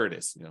 it's whatever it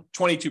is,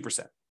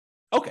 22%.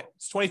 Okay,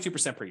 it's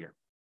 22% per year.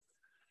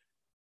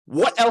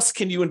 What else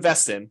can you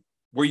invest in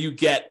where you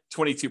get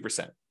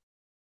 22%?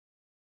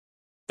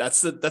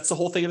 That's the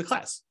whole thing of the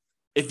class.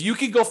 If you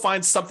can go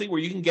find something where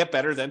you can get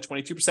better than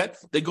 22%,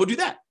 then go do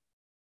that.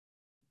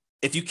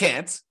 If you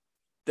can't,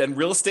 then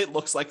real estate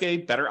looks like a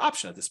better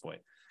option at this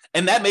point.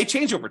 And that may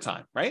change over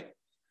time, right?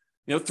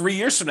 3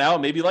 years from now,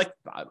 maybe like,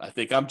 I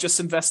think I'm just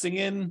investing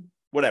in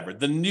whatever,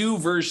 the new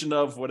version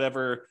of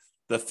whatever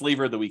the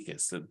flavor of the week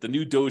is, the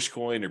new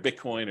Dogecoin or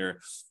Bitcoin or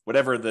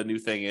whatever the new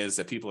thing is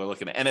that people are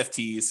looking at,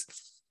 NFTs.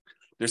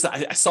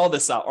 I saw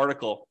this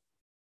article.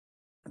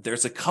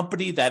 There's a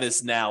company that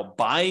is now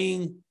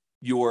buying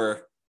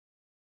your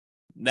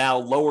now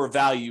lower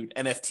valued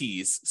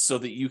NFTs so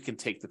that you can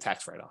take the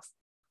tax write-off,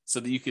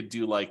 so that you could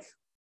do like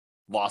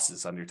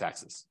losses on your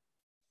taxes,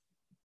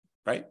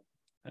 right?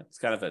 It's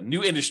kind of a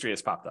new industry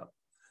that's popped up.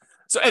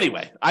 So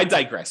anyway, I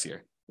digress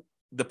here.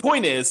 The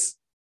point is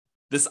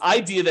this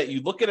idea that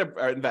you look at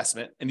an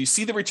investment and you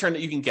see the return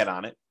that you can get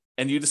on it,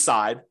 and you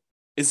decide,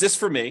 is this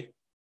for me?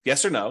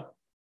 Yes or no?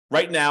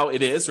 Right now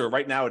it is, or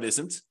right now it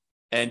isn't.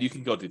 And you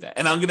can go do that.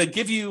 And I'm going to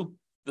give you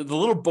the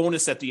little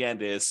bonus at the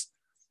end is,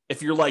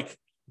 if you're like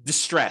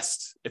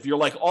distressed, if you're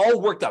like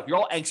all worked up, you're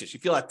all anxious, you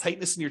feel that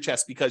tightness in your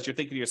chest because you're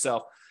thinking to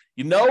yourself,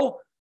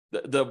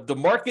 the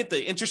market,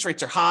 the interest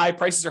rates are high,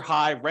 prices are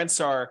high,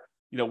 rents are,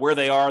 where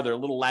they are, they're a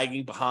little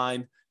lagging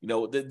behind.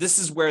 This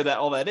is where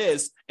all that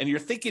is. And you're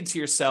thinking to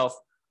yourself,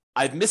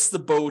 I've missed the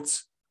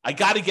boat. I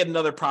got to get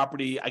another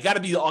property. I got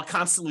to be all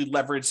constantly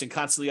leveraged and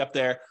constantly up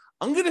there.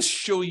 I'm going to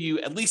show you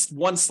at least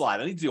one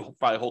slide. I need to do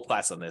probably a whole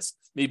class on this,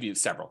 maybe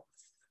several,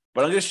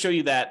 but I'm going to show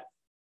you that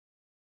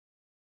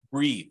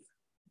breathe,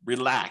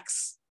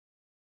 relax.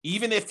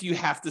 Even if you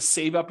have to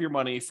save up your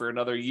money for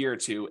another year or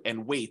two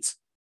and wait,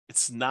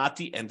 it's not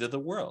the end of the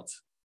world.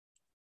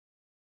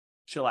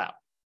 Chill out.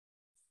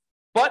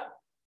 But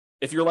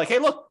if you're like, hey,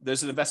 look,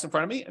 there's an investment in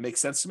front of me, it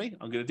makes sense to me,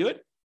 I'm going to do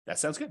it, that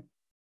sounds good.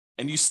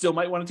 And you still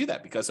might want to do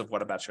that because of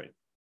what I'm about to show you.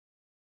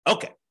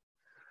 Okay.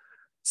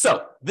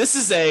 So this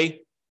is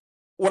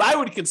what I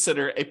would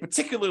consider a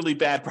particularly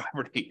bad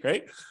property,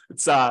 right?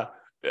 It's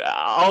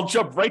I'll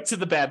jump right to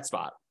the bad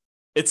spot.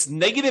 It's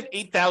negative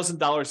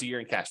 $8,000 a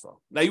year in cash flow.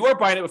 Now you are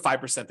buying it with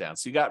 5% down,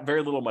 so you got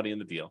very little money in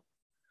the deal,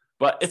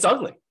 but it's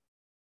ugly.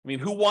 I mean,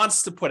 who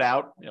wants to put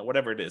out,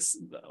 whatever it is,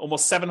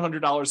 almost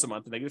 $700 a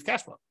month in negative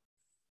cash flow?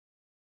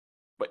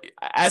 But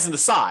as an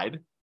aside,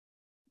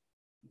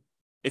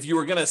 if you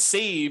were going to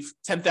save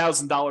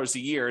 $10,000 a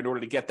year in order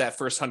to get that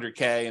first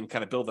 100K and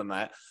kind of build on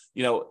that,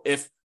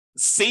 if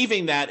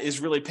saving that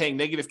is really paying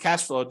negative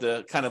cash flow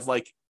to kind of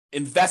like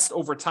invest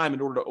over time in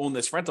order to own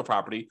this rental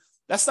property,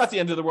 that's not the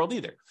end of the world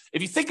either.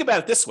 If you think about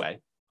it this way,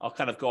 I'll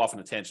kind of go off on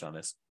a tangent on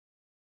this.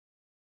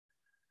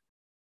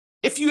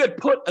 If you had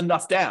put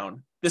enough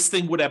down, this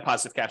thing would have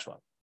positive cash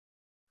flow.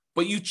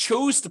 But you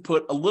chose to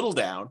put a little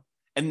down,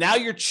 and now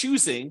you're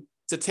choosing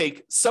to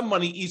take some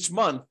money each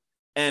month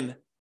and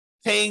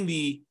paying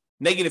the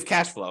negative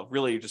cash flow.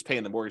 Really, you're just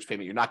paying the mortgage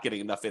payment. You're not getting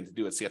enough in to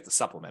do it, so you have to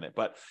supplement it.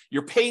 But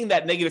you're paying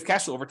that negative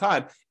cash flow over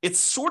time. It's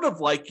sort of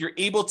like you're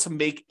able to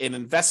make an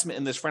investment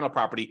in this rental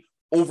property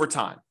over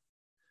time.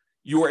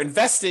 You are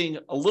investing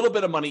a little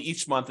bit of money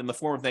each month in the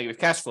form of negative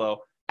cash flow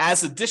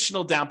as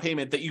additional down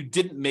payment that you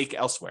didn't make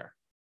elsewhere.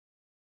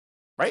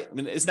 Right? I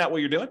mean, isn't that what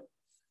you're doing?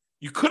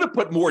 You could have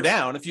put more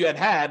down if you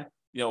had,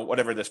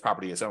 whatever this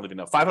property is. I don't even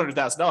know,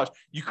 $500,000.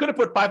 You could have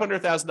put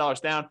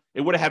 $500,000 down.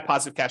 It would have had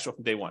positive cash flow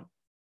from day one.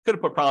 Could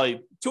have put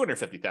probably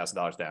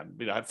 $250,000 down,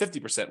 had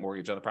 50%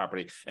 mortgage on the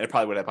property, and it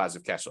probably would have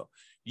positive cash flow.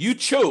 You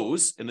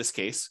chose, in this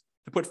case,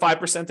 to put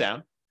 5%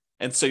 down,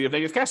 and so you have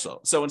negative cash flow.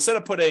 So instead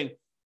of putting,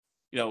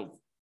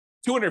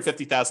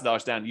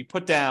 $250,000 down, you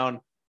put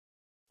down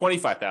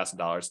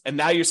 $25,000, and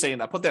now you're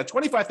saying, I put down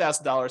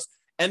 $25,000,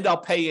 and I'll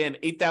pay in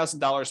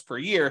 $8,000 per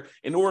year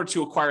in order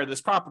to acquire this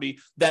property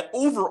that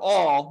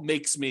overall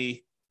makes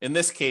me, in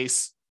this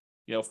case,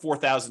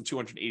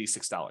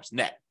 $4,286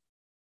 net.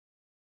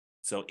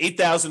 So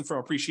 $8,000 from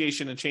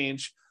appreciation and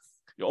change,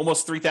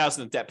 almost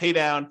 $3,000 in debt pay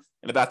down,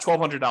 and about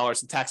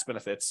 $1,200 in tax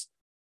benefits.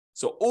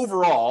 So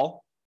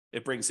overall,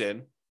 it brings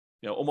in,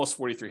 almost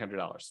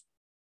 $4,300.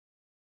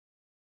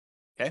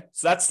 Okay,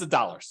 so that's the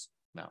dollars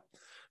now.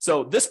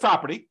 So this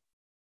property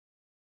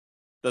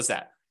does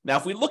that. Now,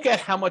 if we look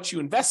at how much you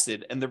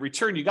invested and the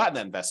return you got in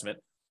that investment,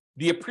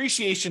 the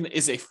appreciation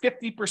is a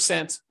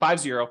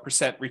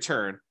 50%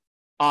 return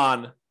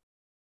on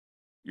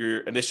your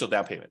initial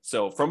down payment.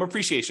 So from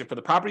appreciation, for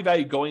the property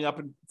value going up,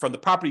 in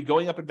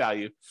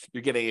value,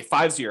 you're getting a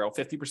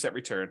 50%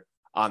 return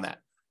on that.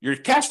 Your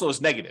cash flow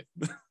is negative,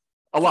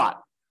 a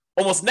lot,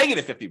 almost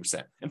negative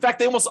 50%. In fact,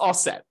 they almost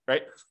offset,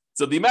 right?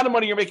 So the amount of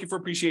money you're making for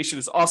appreciation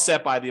is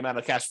offset by the amount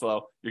of cash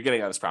flow you're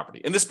getting on this property.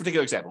 In this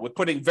particular example, with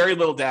putting very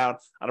little down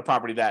on a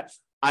property that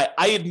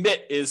I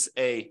admit is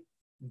a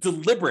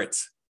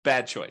deliberate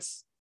bad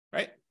choice,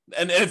 right?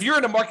 And if you're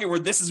in a market where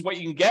this is what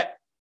you can get,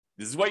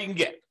 this is what you can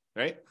get,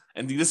 right?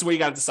 And this is what you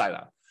got to decide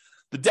on.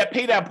 The debt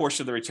pay down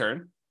portion of the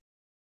return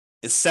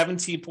is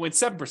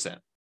 17.7%.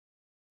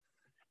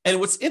 And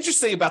what's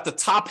interesting about the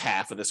top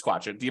half of this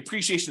quadrant, the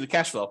appreciation of the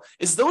cash flow,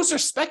 is those are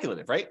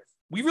speculative, right?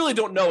 We really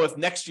don't know if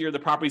next year the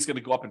property is going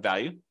to go up in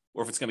value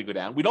or if it's going to go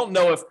down. We don't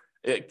know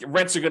if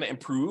rents are going to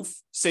improve,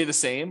 stay the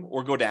same,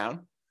 or go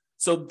down.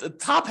 So the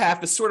top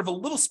half is sort of a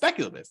little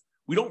speculative.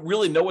 We don't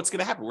really know what's going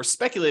to happen. We're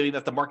speculating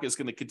that the market is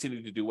going to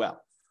continue to do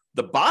well.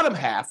 The bottom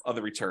half of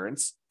the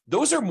returns,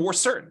 those are more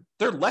certain.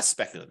 They're less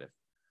speculative.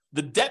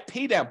 The debt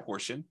pay down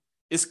portion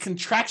is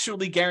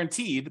contractually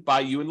guaranteed by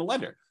you and the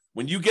lender.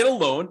 When you get a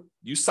loan,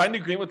 you sign an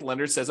agreement with the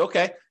lender that says,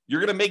 okay,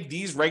 you're going to make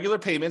these regular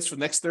payments for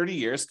the next 30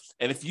 years.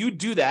 And if you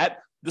do that,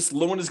 this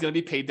loan is going to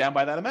be paid down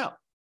by that amount.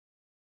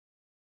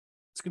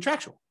 It's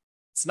contractual.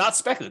 It's not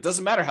speculative. It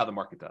doesn't matter how the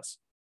market does.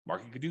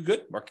 Market could do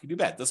good, market could do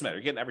bad. It doesn't matter.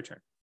 You're getting that return.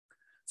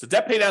 So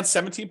debt pay down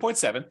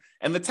 17.7,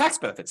 and the tax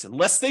benefits,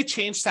 unless they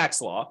change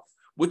tax law,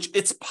 which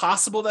it's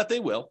possible that they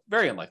will,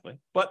 very unlikely,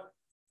 but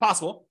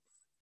possible,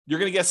 you're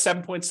going to get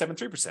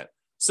 7.73%.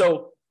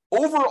 So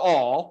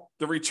overall,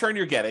 the return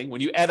you're getting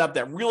when you add up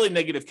that really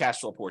negative cash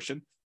flow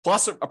portion,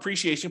 plus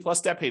appreciation,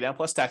 plus debt pay down,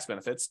 plus tax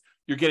benefits,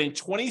 you're getting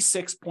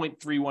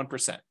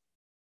 26.31%.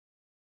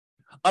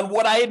 On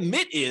what I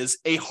admit is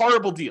a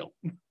horrible deal.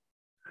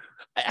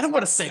 I don't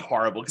want to say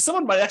horrible because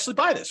someone might actually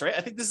buy this, right?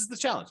 I think this is the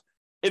challenge.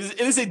 It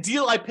is a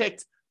deal I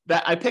picked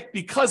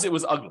because it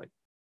was ugly.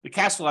 The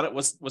cash flow on it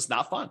was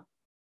not fun.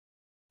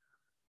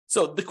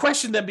 So the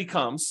question then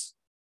becomes,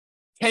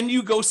 can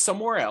you go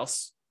somewhere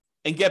else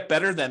and get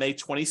better than a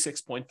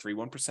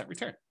 26.31%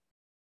 return?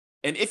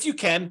 And if you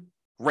can,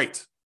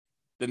 great.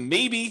 Then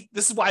maybe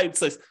this is why it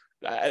says,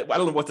 I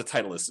don't know what the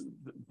title is,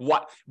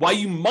 why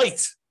you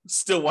might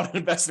still want to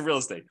invest in real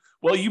estate.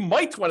 Well, you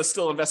might want to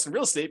still invest in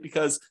real estate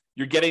because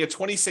you're getting a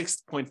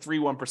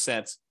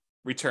 26.31%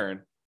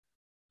 return,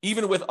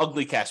 even with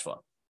ugly cash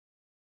flow.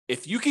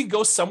 If you can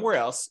go somewhere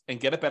else and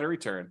get a better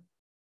return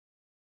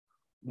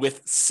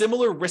with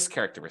similar risk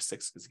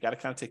characteristics, because you got to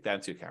kind of take that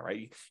into account,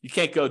 right? You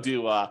can't go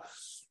do, I'm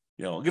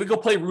going to go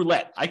play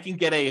roulette. I can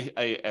get a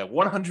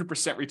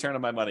 100% return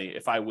on my money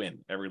if I win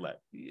at roulette.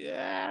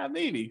 Yeah,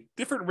 maybe.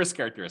 Different risk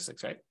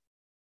characteristics, right?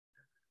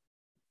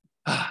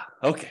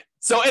 Okay.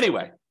 So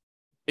anyway,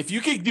 if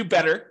you can do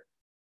better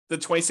than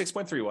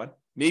 26.31,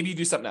 maybe you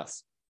do something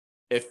else.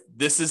 If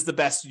this is the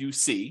best you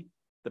see,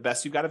 the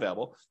best you've got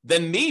available,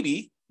 then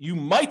maybe you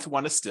might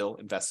want to still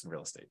invest in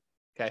real estate.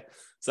 Okay.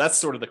 So that's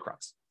sort of the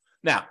crux.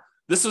 Now,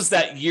 this was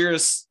that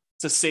years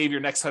to save your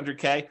next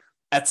 100K.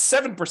 At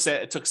 7%,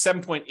 it took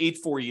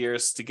 7.84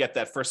 years to get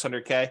that first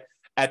 100K.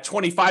 At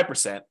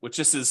 25%, which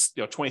this is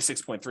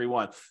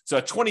 26.31. So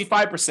at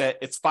 25%,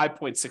 it's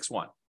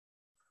 5.61.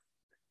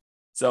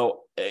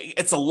 So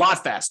it's a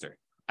lot faster.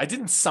 I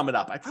didn't sum it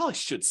up. I probably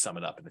should sum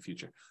it up in the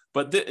future.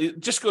 But it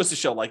just goes to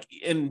show, like,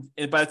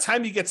 by the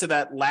time you get to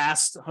that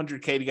last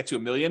 100K to get to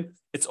 $1 million,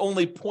 it's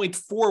only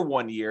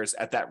 0.41 years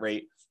at that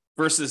rate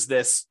versus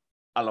this,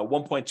 I don't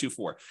know,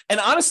 1.24. And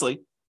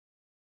honestly,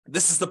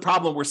 This is the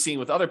problem we're seeing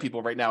with other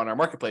people right now in our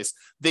marketplace.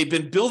 They've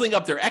been building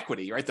up their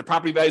equity, right? The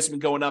property values have been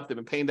going up. They've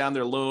been paying down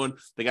their loan.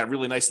 They got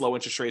really nice low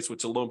interest rates,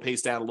 which the loan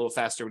pays down a little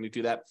faster when you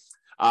do that.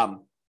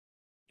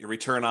 Your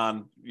return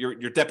on your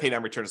debt pay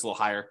down return is a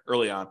little higher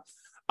early on.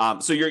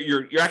 So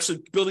you're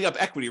actually building up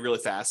equity really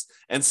fast.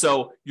 And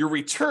so your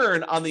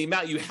return on the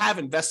amount you have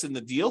invested in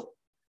the deal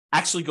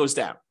actually goes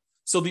down.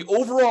 So the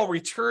overall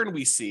return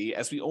we see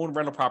as we own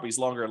rental properties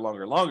longer and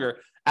longer and longer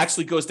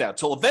actually goes down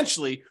until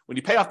eventually when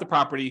you pay off the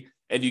property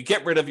and you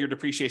get rid of your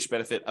depreciation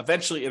benefit,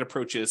 eventually it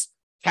approaches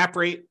cap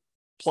rate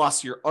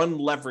plus your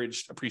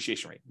unleveraged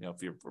appreciation rate.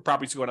 If your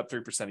property's going up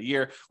 3% a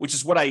year, which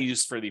is what I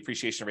use for the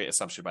appreciation rate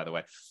assumption, by the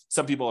way.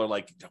 Some people are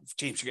like,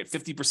 James, you get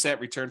 50%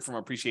 return from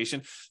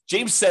appreciation.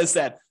 James says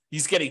that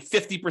he's getting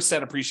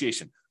 50%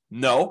 appreciation.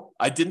 No,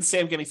 I didn't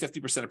say I'm getting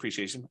 50%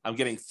 appreciation. I'm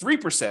getting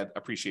 3%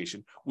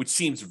 appreciation, which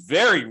seems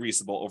very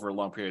reasonable over a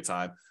long period of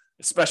time,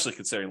 especially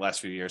considering the last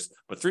few years.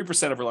 But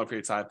 3% over a long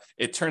period of time,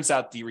 it turns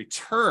out the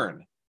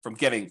return from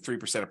getting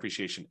 3%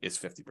 appreciation is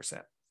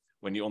 50%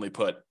 when you only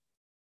put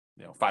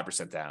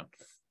 5% down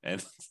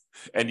and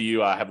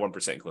you have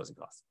 1% in closing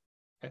costs.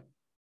 Okay.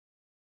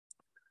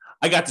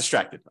 I got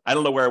distracted. I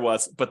don't know where I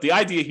was, but the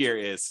idea here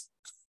is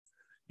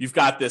you've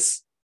got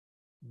this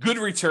good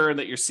return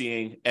that you're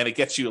seeing, and it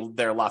gets you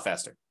there a lot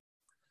faster.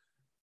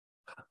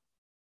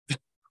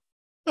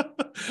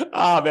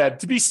 Man,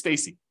 to be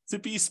spacey.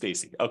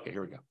 Okay,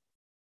 here we go.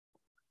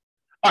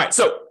 All right,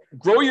 so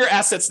grow your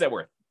assets net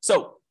worth.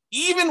 So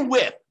even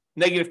with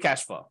negative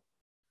cash flow,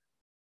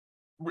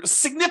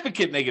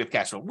 significant negative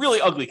cash flow,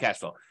 really ugly cash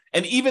flow,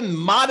 and even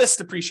modest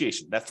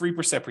depreciation, that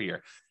 3% per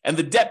year, and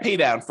the debt pay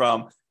down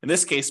from, in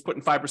this case,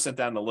 putting 5%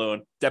 down the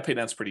loan, debt pay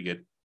down is pretty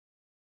good.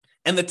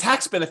 And the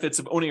tax benefits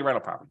of owning a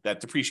rental property, that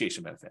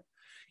depreciation benefit,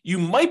 you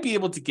might be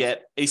able to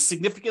get a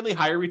significantly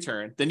higher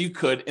return than you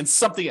could in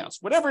something else.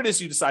 Whatever it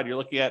is you decide you're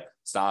looking at,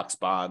 stocks,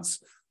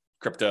 bonds,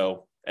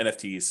 crypto,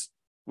 NFTs,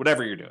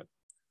 whatever you're doing.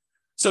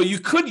 So you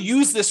could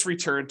use this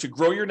return to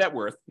grow your net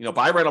worth,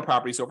 buy rental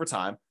properties over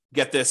time,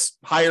 get this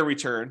higher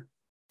return,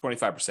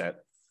 25%.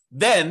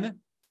 Then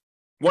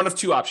one of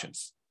two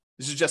options.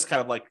 This is just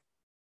kind of like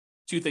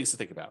two things to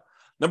think about.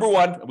 Number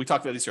one, and we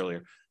talked about these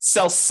earlier,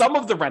 sell some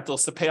of the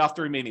rentals to pay off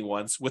the remaining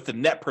ones with the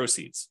net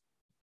proceeds.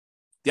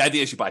 The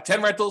idea is you buy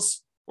 10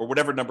 rentals or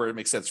whatever number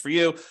makes sense for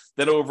you.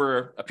 Then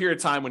over a period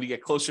of time, when you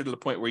get closer to the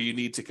point where you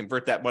need to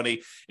convert that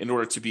money in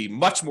order to be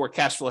much more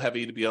cash flow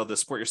heavy, to be able to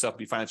support yourself and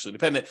be financially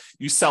independent,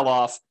 you sell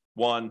off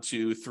 1,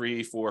 2,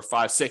 3, 4,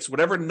 5, 6,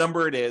 whatever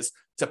number it is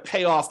to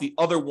pay off the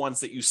other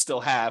ones that you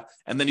still have.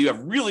 And then you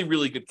have really,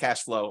 really good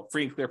cash flow,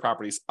 free and clear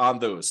properties on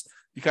those.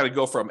 You kind of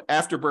go from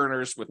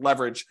afterburners with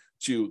leverage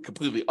to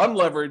completely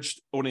unleveraged,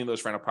 owning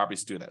those rental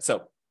properties to do that.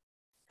 So,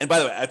 and by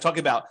the way, I talk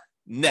about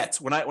net.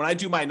 When I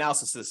do my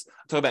analysis,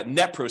 I talk about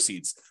net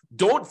proceeds.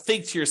 Don't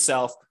think to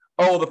yourself,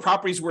 oh, the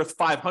property's worth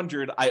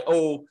 500, I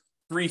owe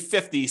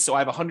 350, so I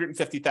have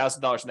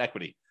 $150,000 in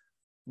equity.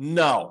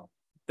 No,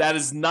 that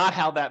is not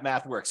how that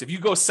math works. If you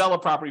go sell a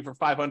property for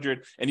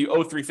 500 and you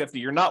owe 350,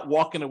 you're not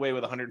walking away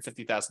with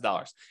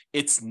 $150,000.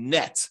 It's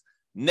net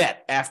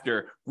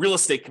after real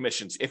estate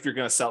commissions. If you're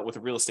going to sell it with a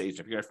real estate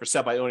agent, if you're going to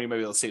sell by owning,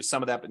 maybe they'll save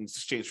some of that in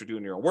exchange for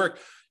doing your own work.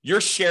 Your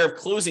share of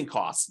closing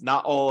costs,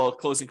 not all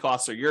closing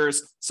costs are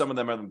yours. Some of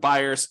them are the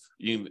buyers.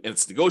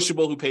 It's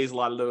negotiable who pays a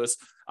lot of those.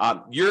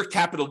 Your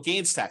capital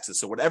gains taxes.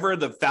 So whatever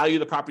the value of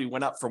the property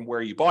went up from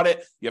where you bought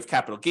it, you have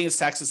capital gains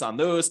taxes on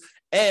those.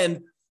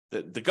 And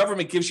the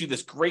government gives you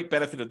this great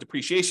benefit of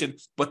depreciation,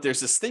 but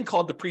there's this thing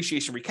called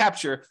depreciation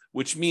recapture,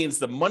 which means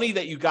the money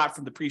that you got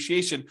from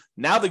depreciation,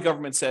 now the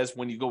government says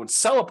when you go and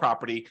sell a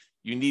property,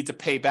 you need to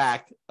pay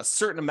back a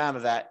certain amount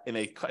of that in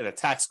a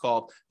tax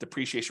called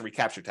depreciation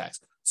recapture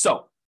tax.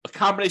 So a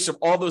combination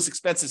of all those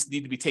expenses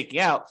need to be taken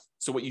out.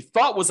 So what you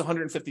thought was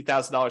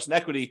 $150,000 in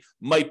equity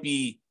might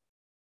be,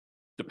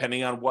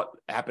 depending on what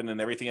happened and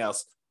everything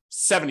else,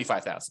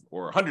 $75,000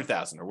 or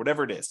 $100,000 or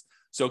whatever it is.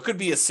 So it could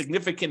be a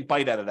significant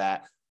bite out of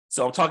that.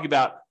 So I'm talking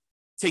about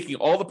taking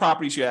all the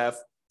properties you have,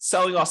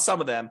 selling off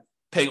some of them,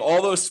 paying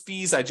all those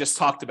fees I just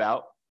talked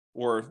about,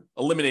 or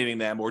eliminating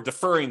them or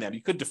deferring them.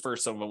 You could defer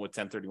some of them with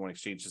 1031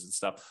 exchanges and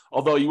stuff,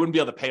 although you wouldn't be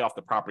able to pay off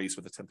the properties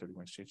with a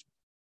 1031 exchange.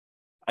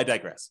 I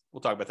digress.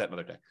 We'll talk about that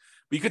another day.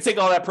 But you could take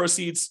all that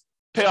proceeds,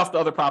 pay off the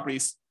other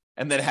properties,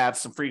 and then have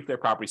some free clear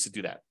properties to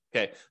do that.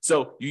 Okay.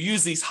 So you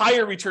use these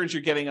higher returns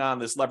you're getting on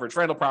this leveraged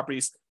rental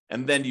properties,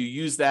 and then you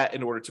use that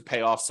in order to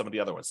pay off some of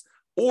the other ones.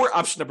 Or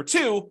option number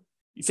two,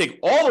 you take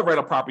all the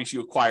rental properties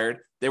you acquired,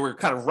 they were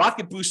kind of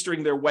rocket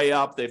boostering their way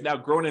up. They've now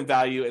grown in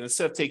value. And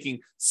instead of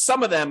taking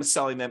some of them,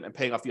 selling them and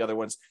paying off the other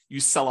ones, you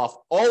sell off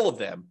all of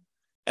them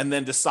and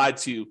then decide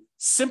to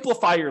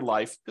simplify your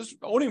life, because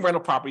owning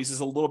rental properties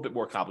is a little bit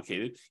more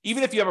complicated.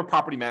 Even if you have a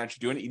property manager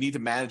doing it, you need to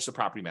manage the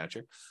property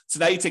manager. So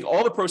now you take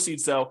all the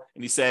proceeds though,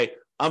 and you say,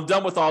 I'm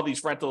done with all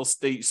these rentals.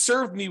 They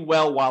served me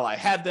well while I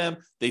had them.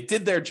 They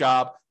did their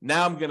job.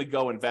 Now I'm going to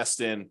go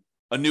invest in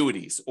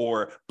annuities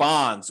or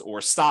bonds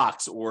or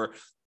stocks or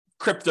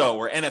crypto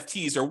or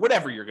NFTs or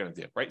whatever you're going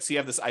to do, right? So you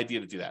have this idea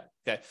to do that,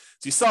 okay?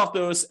 So you sell off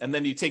those, and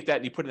then you take that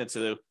and you put it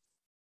into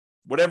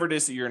whatever it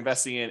is that you're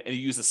investing in, and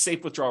you use a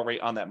safe withdrawal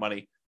rate on that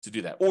money to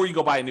do that. Or you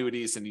go buy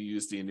annuities and you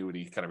use the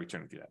annuity kind of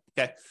return to do that.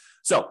 Okay.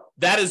 So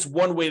that is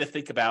one way to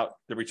think about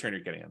the return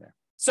you're getting on there.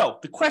 So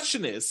the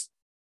question is,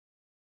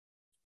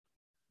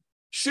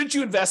 should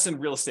you invest in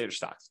real estate or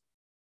stocks?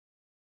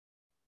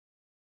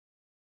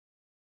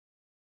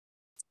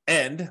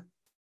 And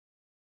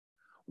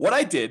what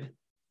I did,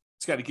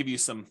 it's got to give you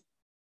some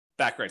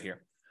background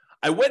here.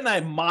 I went and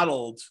I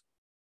modeled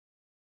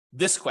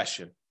this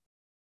question.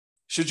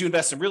 Should you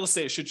invest in real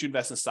estate or should you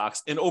invest in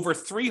stocks in over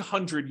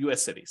 300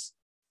 US cities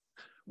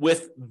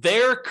with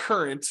their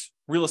current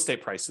real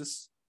estate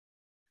prices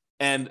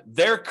and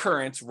their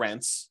current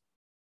rents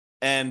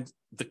and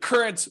the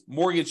current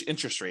mortgage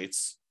interest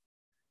rates.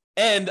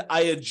 And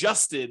I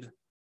adjusted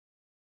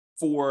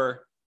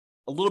for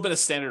a little bit of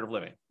standard of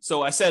living.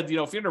 So I said, if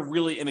you're in a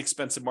really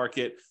inexpensive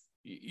market,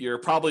 you're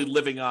probably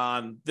living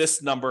on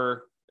this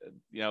number,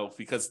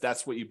 because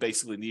that's what you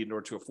basically need in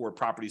order to afford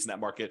properties in that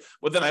market.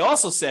 But then I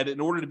also said,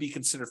 in order to be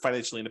considered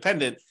financially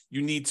independent,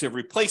 you need to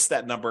replace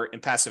that number in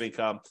passive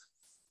income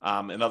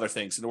and other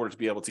things in order to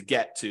be able to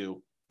get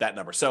to that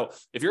number. So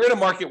if you're in a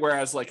market where I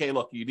was like, hey,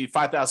 look, you need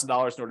 $5,000 in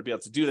order to be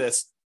able to do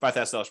this,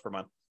 $5,000 per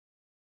month,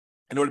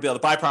 in order to be able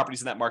to buy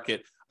properties in that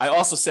market, I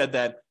also said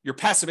that your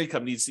passive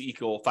income needs to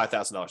equal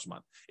 $5,000 a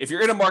month. If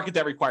you're in a market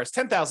that requires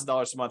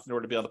 $10,000 a month in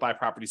order to be able to buy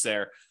properties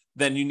there,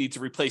 then you need to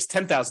replace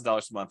 $10,000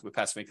 a month with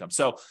passive income.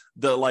 So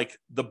the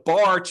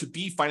bar to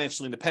be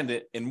financially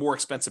independent in more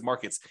expensive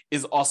markets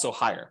is also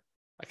higher.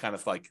 I kind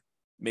of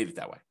made it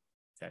that way.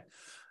 Okay.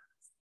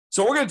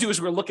 So what we're going to do is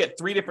we're going to look at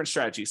 3 different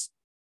strategies.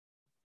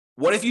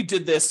 What if you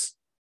did this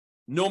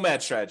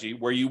nomad strategy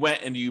where you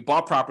went and you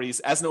bought properties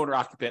as an owner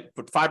occupant,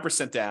 put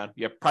 5% down,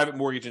 you have private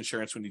mortgage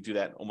insurance when you do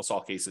that in almost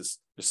all cases.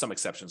 There's some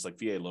exceptions like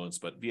VA loans,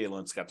 but VA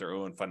loans got their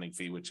own funding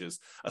fee, which is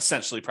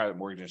essentially private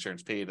mortgage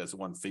insurance paid as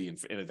one fee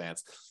in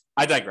advance.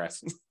 I digress.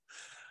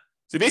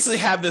 So you basically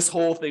have this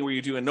whole thing where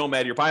you do a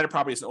nomad, you're buying a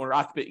property as an owner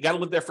occupant, you got to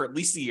live there for at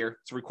least a year.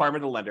 It's a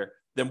requirement of the lender.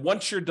 Then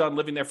once you're done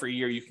living there for a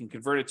year, you can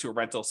convert it to a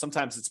rental.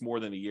 Sometimes it's more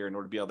than a year in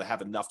order to be able to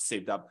have enough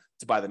saved up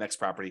to buy the next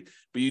property.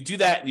 But you do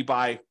that and you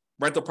buy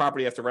rental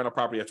property after rental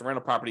property after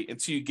rental property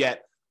until you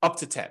get up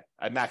to 10.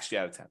 I maxed you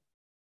out of 10.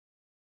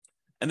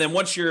 And then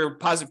once your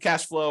positive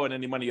cash flow and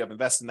any money you have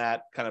invested in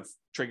that kind of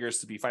triggers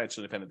to be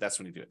financially independent, that's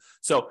when you do it.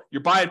 So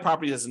you're buying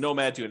property as a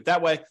nomad, doing it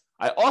that way.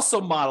 I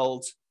also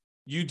modeled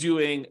you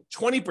doing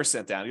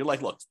 20% down. You're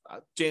like, look,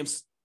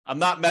 James, I'm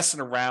not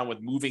messing around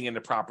with moving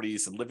into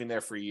properties and living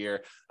there for a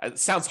year. It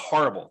sounds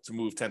horrible to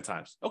move 10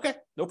 times. Okay,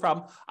 no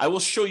problem. I will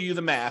show you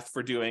the math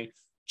for doing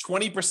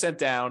 20%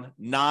 down,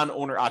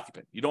 non-owner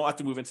occupant. You don't have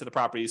to move into the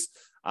properties.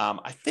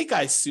 I think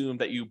I assumed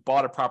that you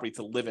bought a property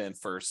to live in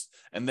first,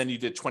 and then you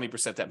did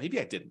 20% down. Maybe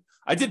I didn't.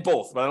 I did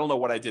both, but I don't know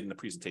what I did in the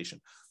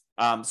presentation.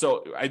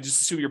 So I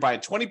just assume you're buying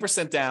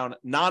 20% down,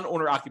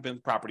 non-owner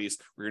occupant properties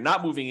where you're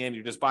not moving in,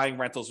 you're just buying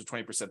rentals with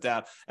 20%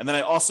 down. And then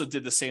I also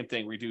did the same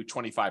thing where you do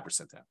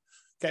 25% down.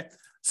 Okay.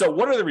 So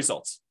what are the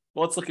results?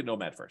 Well, let's look at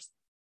Nomad first.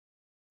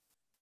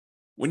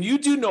 When you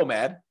do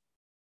Nomad,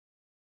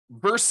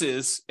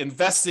 versus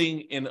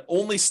investing in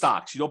only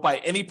stocks. You don't buy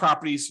any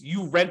properties,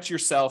 you rent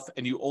yourself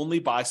and you only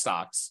buy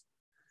stocks.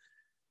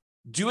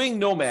 Doing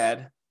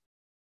Nomad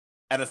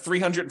at a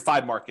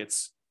 305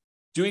 markets,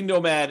 doing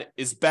Nomad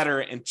is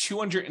better in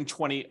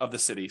 220 of the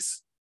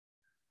cities.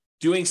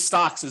 Doing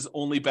stocks is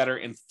only better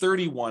in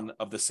 31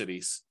 of the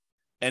cities.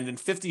 And in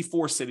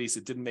 54 cities,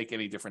 it didn't make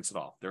any difference at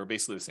all. They were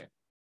basically the same.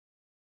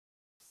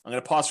 I'm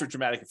going to pause for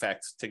dramatic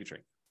effect. Take a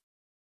drink.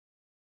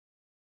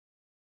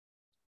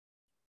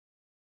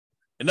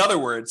 In other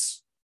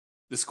words,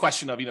 this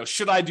question of,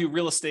 should I do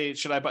real estate?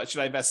 Should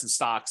I invest in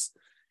stocks?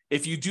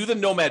 If you do the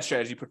Nomad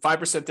strategy, put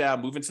 5%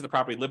 down, move into the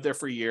property, live there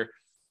for a year,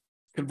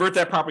 convert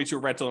that property to a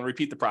rental and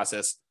repeat the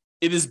process,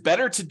 it is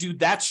better to do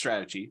that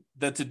strategy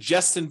than to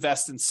just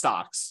invest in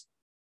stocks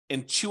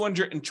in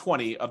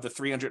 220 of the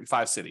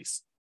 305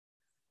 cities.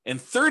 In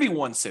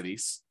 31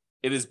 cities,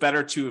 it is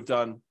better to have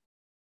done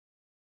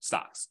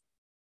stocks.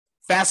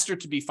 Faster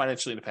to be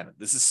financially independent.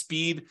 This is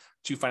speed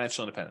to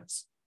financial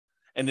independence.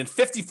 And in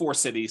 54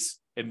 cities,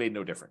 it made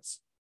no difference.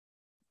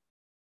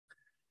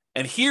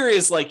 And here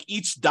is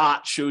each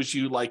dot shows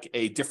you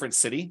a different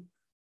city.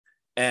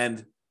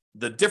 And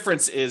the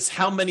difference is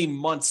how many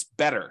months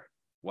better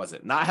was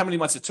it? Not how many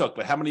months it took,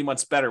 but how many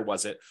months better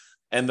was it?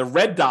 And the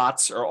red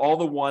dots are all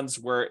the ones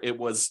where it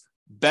was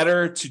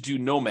better to do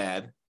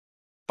Nomad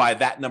by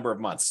that number of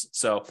months.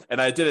 So,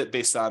 and I did it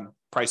based on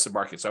price of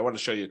market. So I want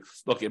to show you,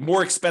 look, in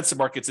more expensive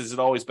markets, is it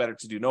always better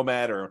to do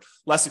Nomad, or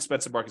less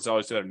expensive markets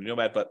always better to do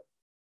Nomad? But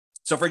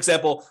so for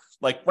example,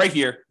 right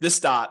here, this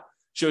dot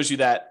shows you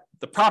that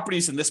the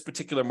properties in this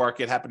particular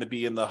market happen to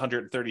be in the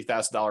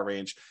 $130,000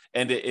 range.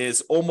 And it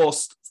is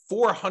almost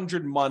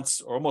 400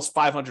 months or almost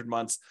 500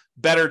 months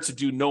better to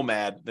do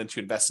Nomad than to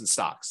invest in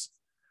stocks.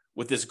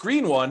 With this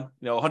green one,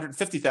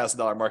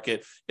 $150,000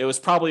 market, it was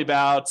probably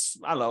about,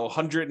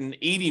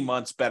 180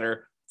 months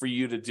better for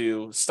you to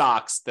do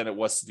stocks than it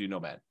was to do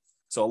Nomad.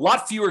 So a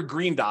lot fewer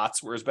green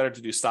dots, where it's better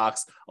to do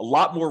stocks, a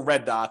lot more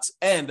red dots.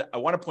 And I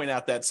want to point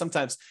out that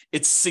sometimes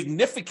it's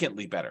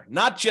significantly better,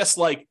 not just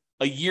like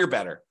a year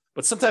better,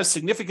 but sometimes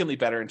significantly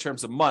better in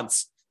terms of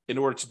months in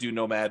order to do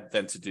Nomad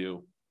than to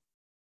do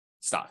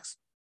stocks.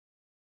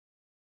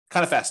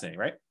 Kind of fascinating,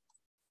 right?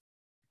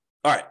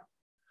 All right.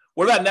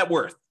 What about net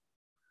worth?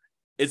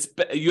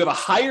 You have a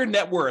higher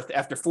net worth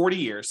after 40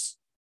 years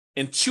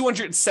in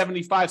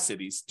 275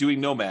 cities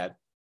doing Nomad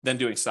than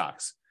doing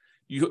stocks.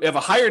 You have a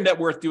higher net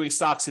worth doing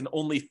stocks in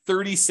only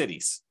 30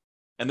 cities.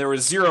 And there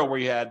was 0 where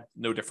you had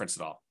no difference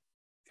at all.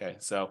 Okay.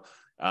 So,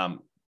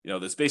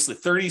 there's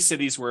basically 30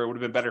 cities where it would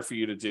have been better for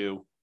you to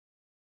do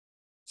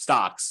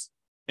stocks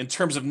in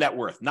terms of net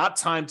worth, not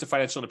time to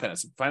financial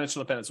independence. Financial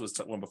independence was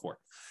one before.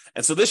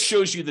 And so this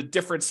shows you the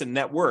difference in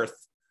net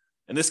worth.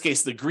 In this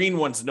case, the green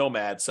one's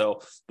Nomad.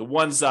 So the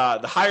ones, the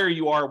higher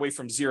you are away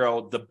from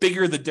 0, the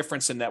bigger the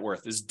difference in net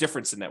worth is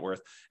difference in net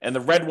worth. And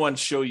the red ones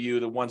show you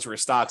the ones where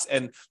stocks,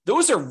 and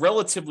those are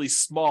relatively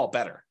small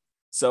better.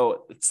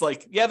 So it's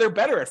like, yeah, they're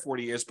better at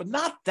 40 years, but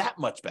not that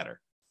much better.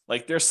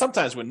 Like there's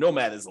sometimes when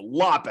Nomad is a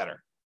lot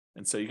better.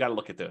 And so you got to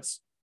look at this.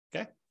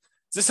 Okay.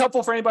 Is this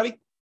helpful for anybody?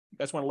 You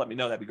guys want to let me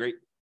know? That'd be great.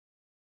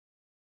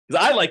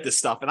 Because I like this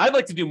stuff and I'd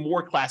like to do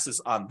more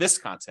classes on this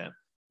content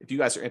if you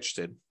guys are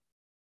interested.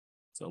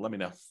 So let me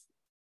know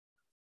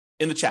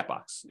in the chat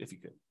box, if you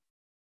could,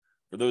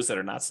 for those that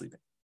are not sleeping.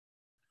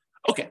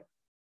 Okay.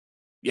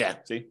 Yeah,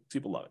 see,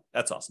 people love it.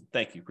 That's awesome.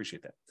 Thank you.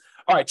 Appreciate that.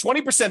 All right,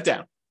 20%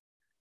 down.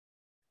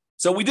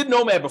 So we did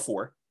Nomad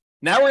before.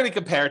 Now we're going to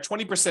compare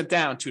 20%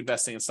 down to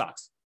investing in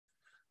stocks.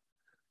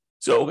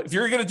 So if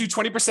you're going to do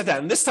 20% down,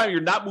 and this time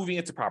you're not moving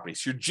into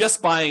properties, you're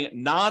just buying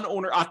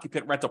non-owner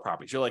occupant rental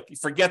properties. You're like,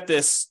 forget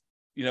this,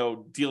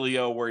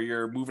 dealio where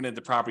you're moving into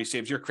properties,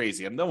 James, you're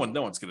crazy. And no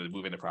one's going to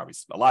move into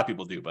properties. A lot of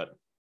people do, but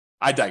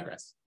I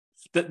digress.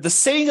 The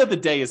saying of the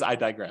day is I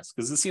digress,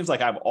 because it seems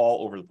like I'm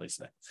all over the place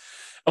today.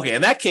 Okay,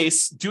 in that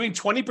case, doing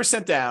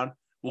 20% down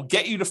will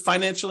get you to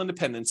financial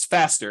independence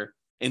faster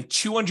in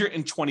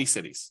 220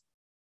 cities.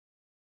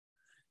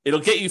 It'll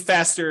get you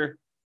faster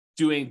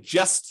doing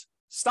just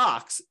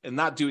stocks and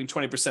not doing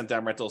 20%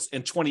 down rentals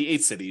in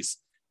 28 cities.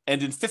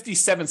 And in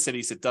 57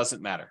 cities, it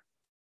doesn't matter.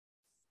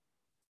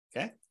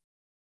 Okay.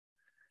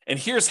 And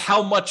here's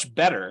how much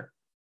better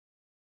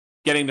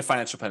getting to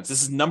financial independence.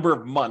 This is number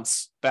of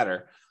months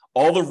better.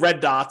 All the red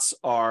dots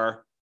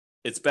are,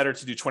 it's better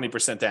to do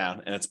 20%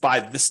 down, and it's by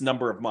this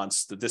number of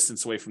months, the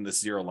distance away from this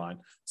 0 line.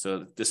 So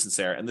the distance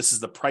there. And this is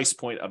the price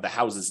point of the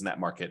houses in that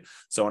market.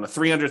 So on a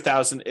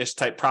 300,000-ish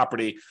type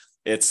property,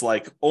 it's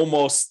like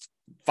almost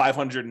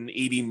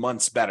 580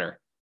 months better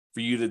for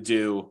you to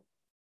do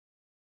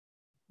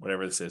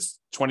whatever this is,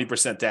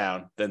 20%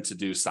 down than to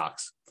do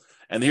stocks.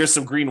 And here's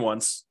some green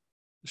ones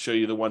to show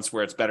you the ones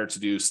where it's better to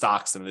do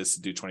stocks than it is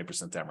to do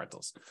 20% down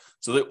rentals.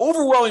 So the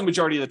overwhelming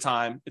majority of the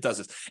time, it does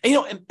this.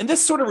 And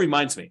this sort of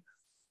reminds me,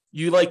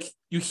 you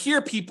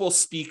hear people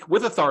speak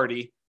with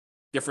authority,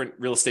 different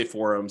real estate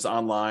forums,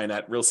 online,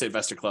 at real estate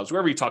investor clubs,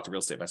 wherever you talk to real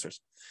estate investors.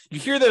 You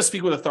hear them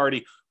speak with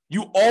authority.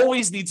 You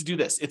always need to do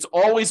this. It's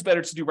always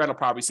better to do rental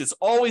properties. It's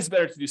always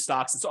better to do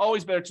stocks. It's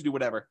always better to do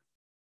whatever.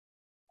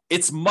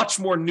 It's much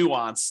more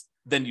nuanced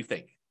than you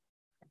think,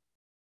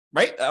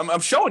 right? I'm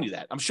showing you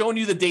that. I'm showing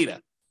you the data.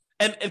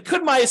 And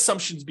could my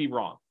assumptions be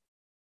wrong?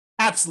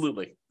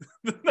 Absolutely.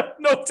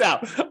 No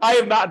doubt. I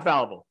am not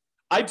infallible.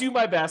 I do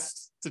my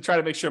best to try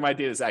to make sure my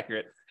data is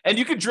accurate. And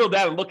you can drill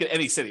down and look at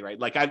any city, right?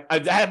 Like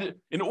I've had,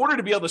 in order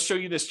to be able to show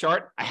you this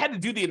chart, I had to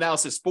do the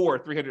analysis for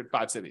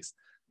 305 cities.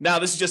 Now,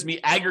 this is just me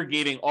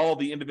aggregating all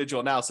the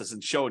individual analysis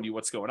and showing you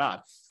what's going on.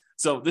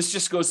 So this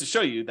just goes to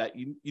show you that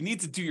you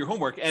need to do your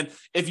homework. And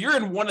if you're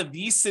in one of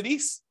these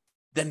cities,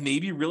 then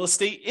maybe real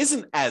estate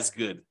isn't as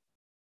good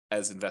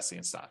as investing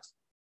in stocks,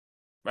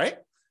 right?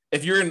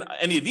 If you're in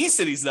any of these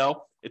cities,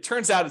 though, it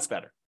turns out it's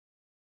better.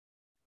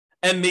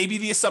 And maybe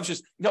the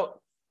assumptions,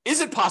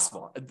 is it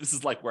possible? This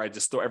is like where I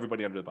just throw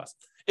everybody under the bus.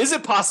 Is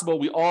it possible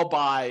we all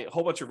buy a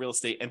whole bunch of real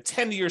estate and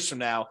 10 years from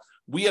now,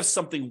 we have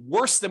something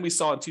worse than we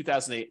saw in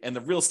 2008 and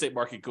the real estate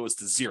market goes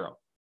to 0?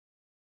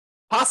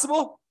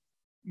 Possible?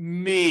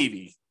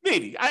 Maybe.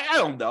 I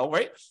don't know,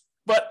 right?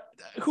 But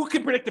who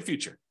can predict the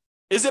future?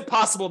 Is it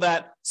possible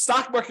that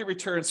stock market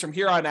returns from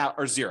here on out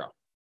are 0?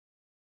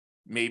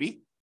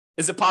 Maybe.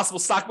 Is it possible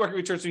stock market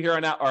returns from here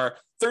on out are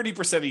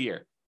 30% a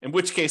year? In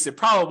which case it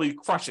probably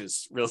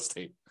crushes real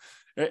estate.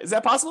 Is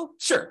that possible?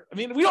 Sure. I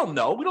mean, we don't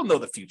know. We don't know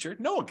the future.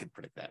 No one can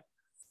predict that.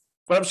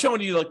 But I'm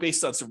showing you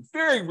based on some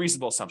very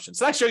reasonable assumptions.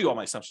 So I show you all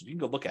my assumptions. You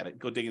can go look at it,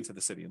 go dig into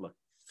the city and look.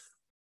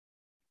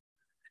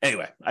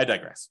 Anyway, I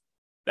digress.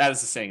 That is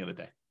the saying of the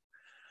day.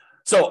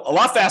 So a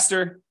lot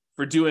faster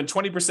for doing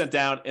 20%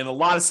 down in a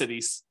lot of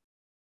cities,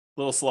 a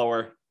little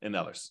slower in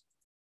others.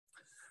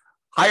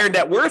 Higher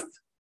net worth.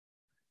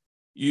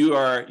 You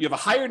have a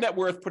higher net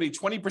worth putting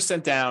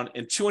 20% down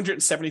in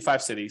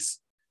 275 cities.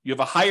 You have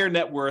a higher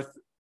net worth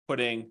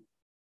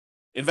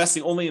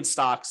investing only in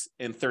stocks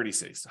in 30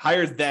 cities,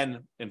 higher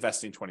than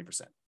investing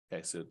 20%.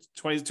 Okay, so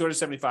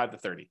 275 to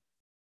 30.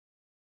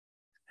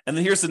 And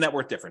then here's the net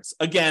worth difference.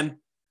 Again,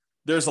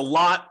 there's a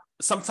lot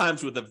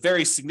sometimes with a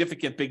very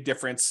significant big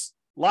difference,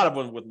 a lot of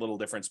them with little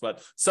difference,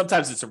 but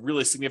sometimes it's a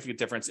really significant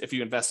difference if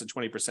you invest in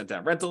 20%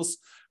 down rentals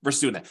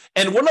versus doing that.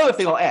 And one other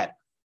thing I'll add,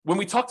 when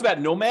we talked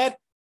about Nomad,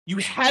 you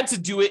had to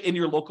do it in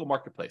your local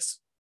marketplace,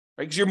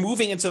 right? Because you're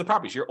moving into the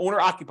properties, you're owner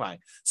occupying.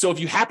 So if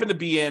you happen to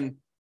be in,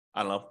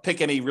 I don't know,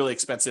 pick any really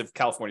expensive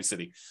California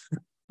city,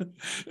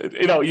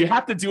 you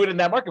have to do it in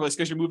that marketplace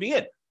because you're moving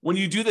in. When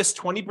you do this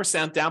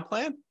 20% down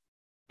plan,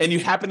 and you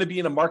happen to be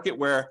in a market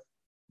where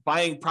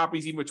buying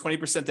properties even with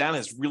 20% down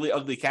has really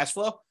ugly cash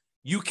flow,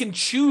 you can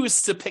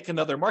choose to pick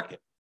another market.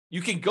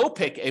 You can go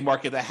pick a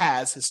market that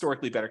has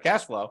historically better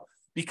cash flow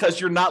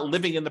because you're not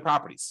living in the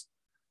properties.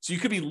 So you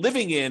could be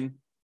living in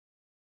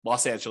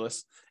Los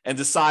Angeles and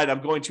decide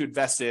I'm going to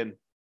invest in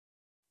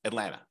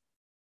Atlanta,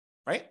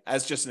 right?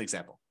 As just an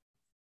example.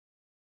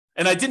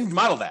 And I didn't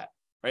model that,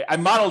 right? I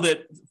modeled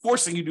it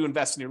forcing you to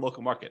invest in your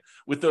local market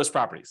with those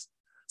properties.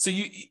 So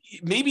you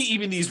maybe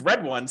even these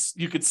red ones,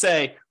 you could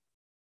say,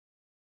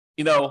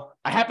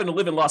 I happen to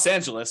live in Los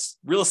Angeles.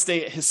 Real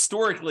estate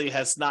historically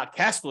has not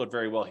cash flowed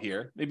very well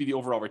here. Maybe the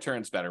overall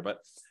return's better, but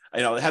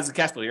it has a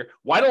cash flow here.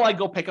 Why don't I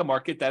go pick a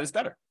market that is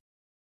better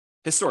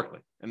historically?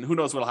 And who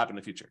knows what will happen in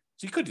the future.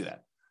 So you could do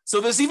that. So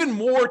there's even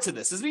more to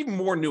this. There's even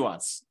more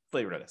nuance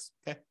flavor to this.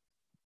 Okay.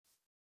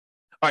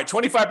 All right,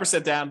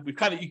 25% down.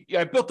 We've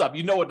I built up.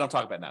 You know what I'm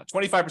talking about now.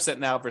 25%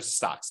 now versus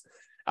stocks.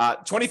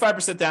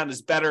 25% down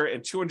is better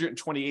in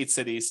 228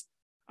 cities.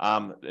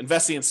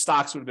 Investing in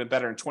stocks would have been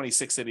better in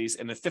 26 cities,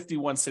 and in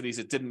 51 cities,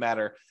 it didn't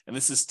matter. And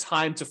this is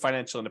time to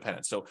financial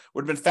independence. So it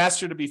would have been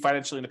faster to be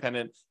financially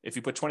independent if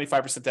you put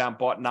 25% down,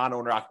 bought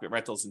non-owner occupant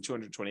rentals in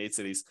 228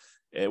 cities.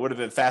 It would have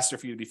been faster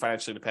for you to be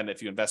financially independent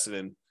if you invested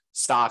in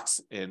stocks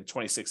in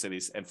 26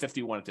 cities, and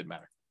 51, it didn't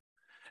matter.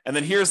 And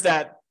then here's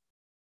that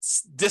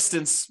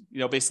distance,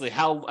 basically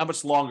how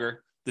much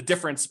longer the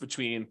difference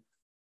between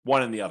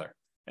one and the other.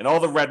 And all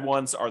the red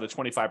ones are the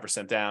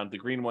 25% down. The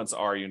green ones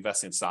are you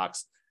invest in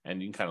stocks. And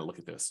you can kind of look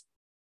at this.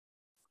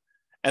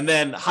 And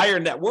then higher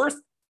net worth.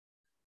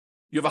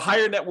 You have a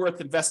higher net worth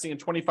investing in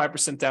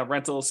 25% down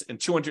rentals in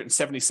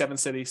 277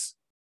 cities.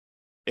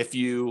 If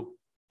you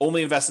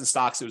only invest in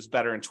stocks, it was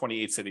better in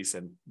 28 cities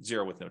and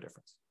 0 with no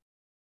difference.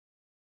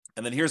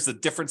 And then here's the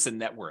difference in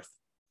net worth.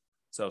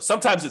 So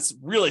sometimes it's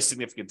really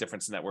significant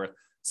difference in net worth.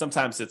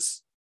 Sometimes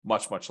it's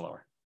much, much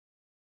lower.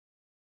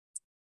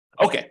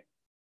 Okay.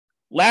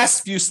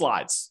 Last few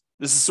slides.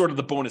 This is sort of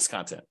the bonus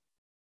content.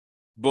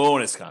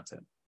 Bonus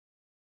content.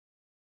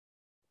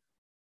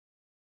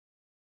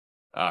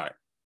 All right.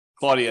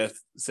 Claudia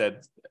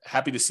said,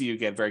 happy to see you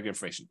again. Very good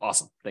information.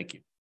 Awesome. Thank you.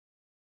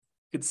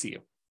 Good to see you.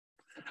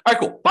 All right,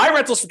 cool. Buy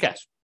rentals for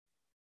cash.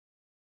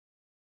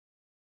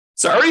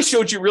 So I already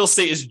showed you real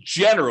estate is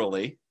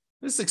generally,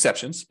 there's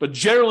exceptions, but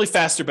generally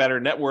faster, better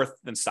net worth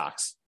than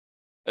stocks.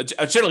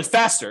 Generally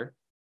faster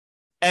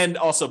and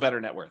also better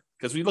net worth,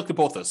 because we looked at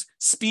both those,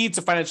 speed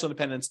to financial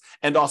independence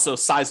and also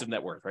size of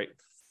net worth, right?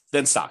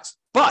 Than stocks.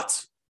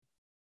 But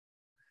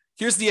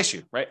here's the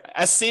issue, right?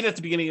 As stated at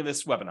the beginning of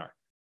this webinar,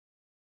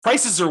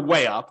 prices are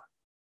way up,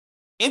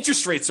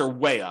 interest rates are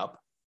way up,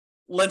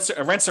 rents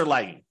are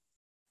lagging.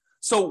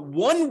 So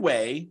one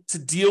way to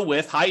deal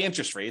with high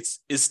interest rates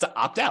is to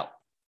opt out.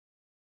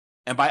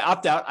 And by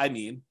opt out, I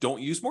mean don't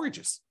use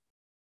mortgages.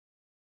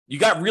 You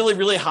got really,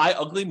 really high,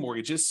 ugly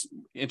mortgages,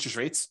 interest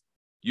rates.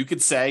 You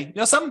could say,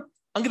 something,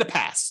 I'm going to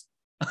pass.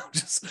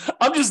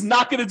 I'm just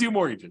not going to do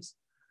mortgages.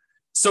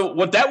 So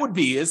what that would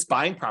be is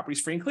buying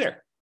properties free and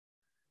clear.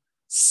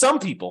 Some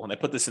people, and I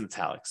put this in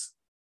italics,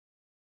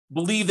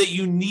 believe that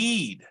you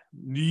need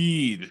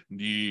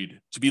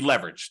to be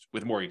leveraged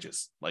with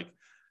mortgages. Like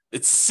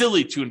it's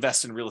silly to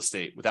invest in real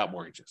estate without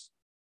mortgages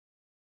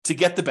to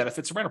get the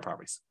benefits of rental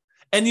properties.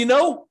 And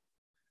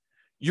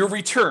your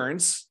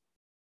returns,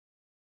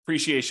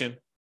 appreciation,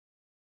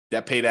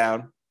 debt pay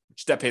down,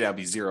 which debt pay down would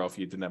be 0 if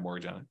you didn't have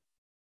mortgage on it,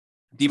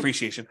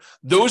 depreciation,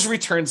 those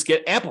returns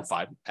get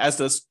amplified, as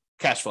does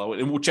cash flow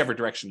in whichever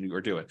direction you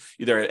are doing,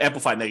 either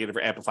amplified negative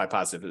or amplified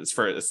positive in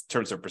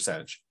terms of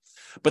percentage.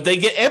 But they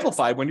get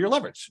amplified when you're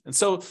leveraged. And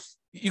so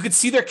you could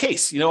see their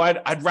case.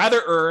 I'd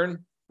rather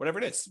earn whatever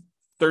it is,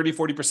 30,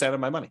 40% of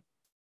my money.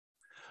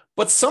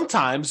 But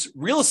sometimes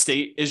real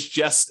estate is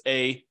just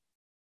a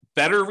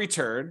better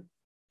return,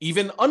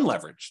 even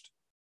unleveraged.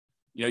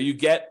 You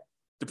get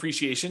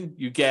depreciation,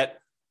 you get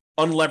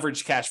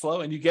unleveraged cash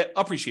flow, and you get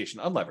appreciation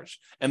unleveraged.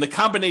 And the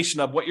combination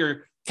of what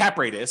your cap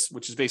rate is,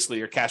 which is basically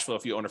your cash flow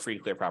if you own a free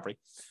and clear property,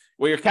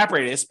 what your cap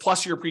rate is,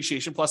 plus your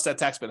appreciation, plus that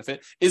tax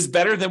benefit, is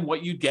better than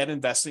what you'd get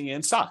investing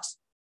in stocks.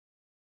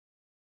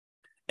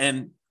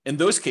 And in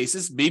those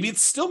cases, maybe it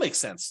still makes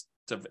sense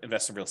to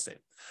invest in real estate.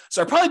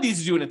 So I probably need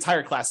to do an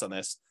entire class on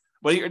this,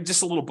 but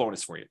just a little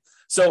bonus for you.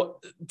 So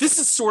this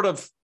is sort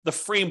of the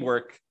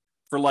framework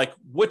for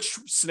which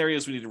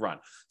scenarios we need to run.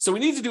 So we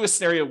need to do a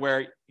scenario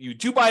where you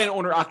do buy an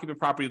owner occupant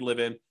property to live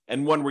in,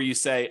 and one where you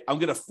say, I'm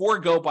going to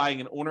forego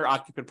buying an owner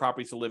occupant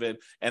property to live in,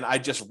 and I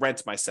just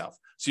rent myself.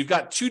 So you've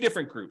got two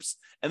different groups.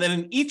 And then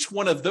in each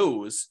one of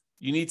those,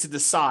 you need to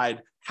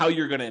decide how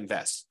you're going to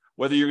invest,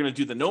 whether you're going to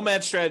do the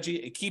nomad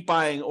strategy and keep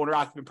buying owner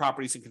occupant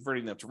properties and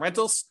converting them to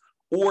rentals,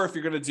 or if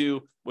you're going to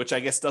do, which I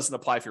guess doesn't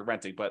apply if you're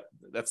renting, but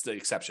that's the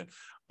exception.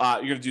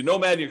 You're going to do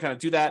nomad, you're going to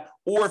do that.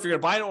 Or if you're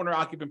going to buy an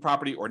owner-occupant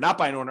property or not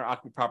buy an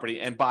owner-occupant property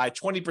and buy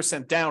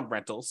 20% down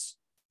rentals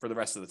for the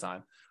rest of the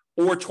time,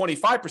 or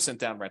 25%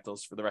 down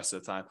rentals for the rest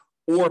of the time,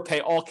 or pay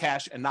all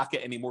cash and not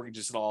get any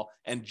mortgages at all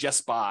and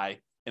just buy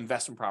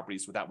investment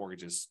properties without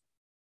mortgages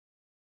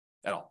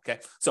at all, okay?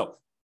 So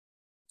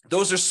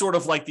those are sort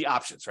of like the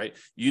options, right?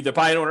 You either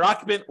buy an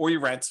owner-occupant or you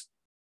rent,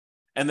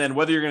 and then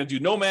whether you're going to do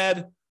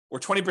nomad or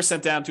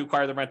 20% down to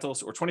acquire the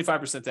rentals, or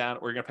 25% down,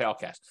 or you're going to pay all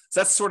cash. So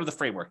that's sort of the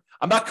framework.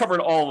 I'm not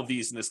covering all of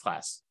these in this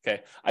class,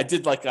 okay? I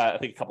did I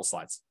think a couple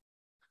slides.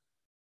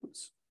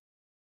 Oops.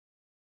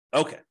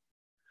 Okay.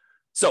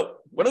 So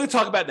what I'm going to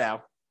talk about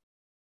now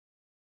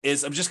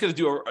is I'm just going to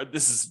do,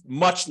 this is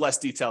much less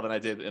detail than I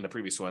did in the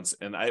previous ones,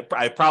 and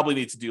I probably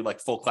need to do like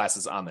full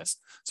classes on this.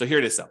 So here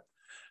it is.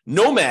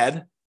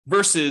 Nomad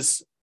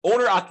versus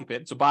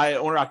owner-occupant, so buy an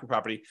owner-occupant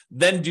property,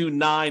 then do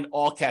 9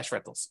 all-cash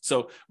rentals.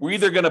 So we're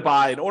either going to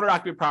buy an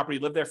owner-occupant property,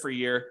 live there for a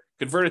year,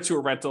 convert it to a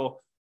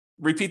rental,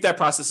 repeat that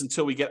process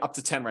until we get up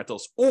to 10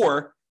 rentals,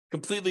 or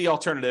completely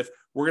alternative,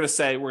 we're going to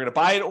say we're going to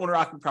buy an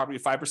owner-occupant property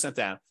 5%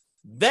 down,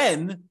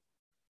 then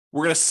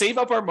we're going to save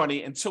up our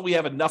money until we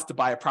have enough to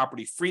buy a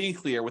property free and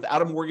clear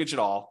without a mortgage at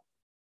all.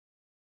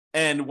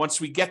 And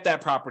once we get that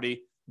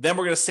property, then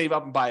we're going to save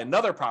up and buy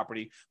another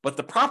property, but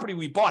the property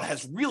we bought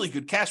has really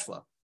good cash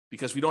flow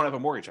because we don't have a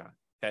mortgage on it,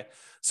 okay?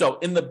 So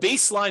in the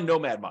baseline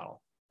nomad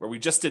model, where we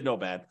just did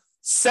nomad,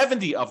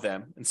 70 of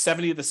them in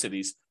 70 of the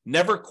cities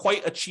never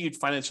quite achieved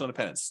financial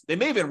independence. They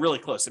may have been really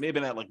close. They may have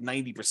been at like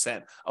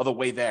 90% of the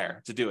way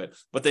there to do it,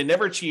 but they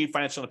never achieved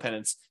financial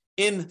independence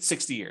in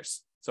 60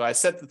 years. So I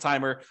set the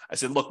timer. I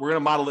said, look, we're going to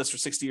model this for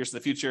 60 years in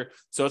the future.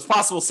 So it's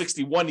possible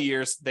 61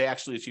 years they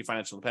actually achieve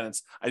financial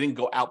independence. I didn't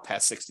go out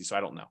past 60, so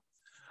I don't know.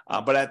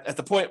 But at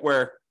the point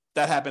where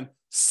that happened,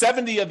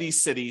 70 of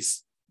these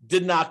cities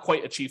did not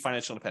quite achieve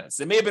financial independence.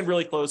 They may have been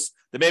really close.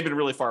 They may have been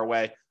really far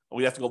away.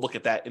 We'd have to go look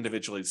at that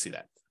individually to see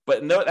that. But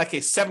in that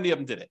case, 70 of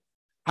them did it.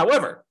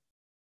 However,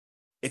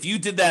 if you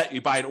did that,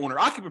 you buy an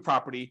owner-occupant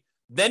property,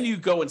 then you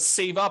go and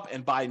save up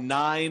and buy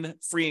 9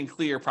 free and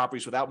clear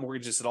properties without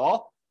mortgages at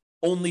all.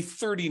 Only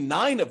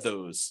 39 of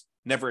those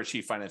never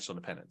achieved financial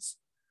independence.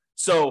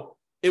 So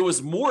it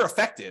was more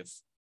effective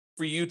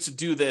for you to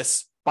do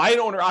this, buy an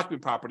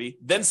owner-occupant property,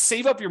 then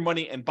save up your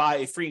money and buy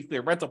a free and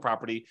clear rental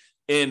property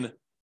in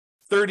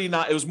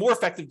 39. It was more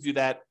effective to do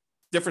that.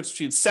 Difference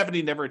between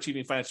 70 never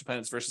achieving financial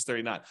independence versus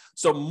 39.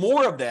 So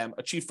more of them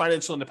achieve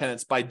financial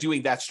independence by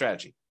doing that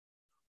strategy,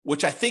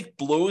 which I think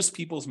blows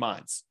people's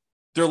minds.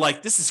 They're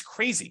like, this is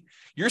crazy.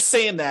 You're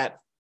saying that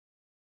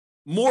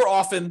more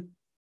often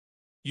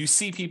you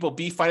see people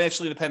be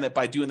financially independent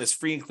by doing this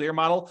free and clear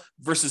model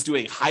versus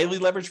doing highly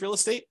leveraged real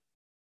estate?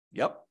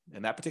 Yep,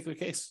 in that particular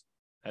case,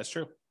 that's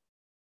true.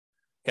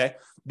 Okay,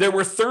 there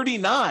were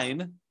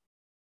 39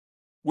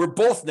 where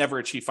both never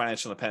achieved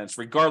financial independence,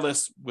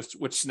 regardless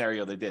which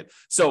scenario they did.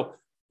 So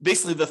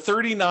basically the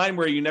 39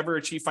 where you never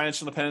achieve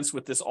financial independence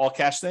with this all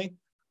cash thing,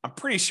 I'm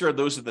pretty sure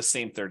those are the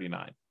same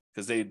 39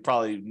 because they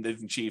probably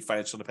didn't achieve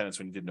financial independence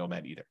when you did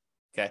nomad either.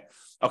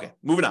 Okay,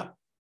 moving on.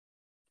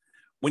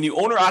 When you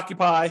own or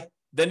occupy,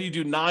 then you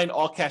do 9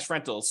 all cash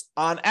rentals.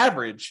 On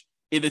average,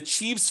 it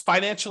achieves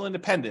financial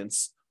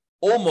independence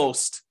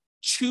almost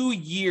 2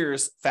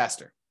 years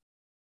faster.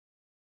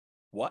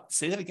 What?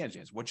 Say that again,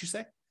 James. What'd you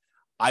say?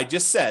 I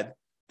just said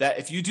that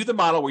if you do the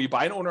model where you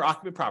buy an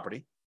owner-occupant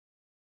property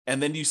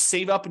and then you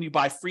save up and you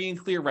buy free and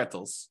clear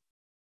rentals,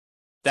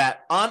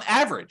 that on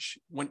average,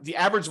 when the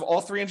average of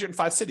all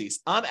 305 cities,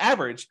 on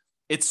average,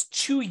 it's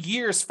 2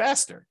 years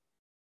faster,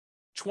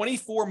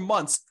 24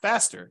 months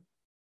faster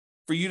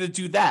for you to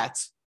do that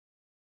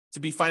to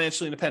be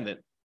financially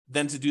independent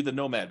than to do the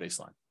nomad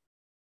baseline.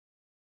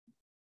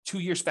 2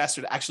 years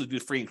faster to actually do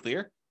free and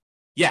clear?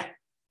 Yeah.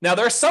 Now,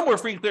 there are some where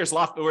free and clear is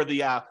where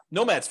the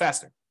nomad's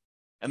faster.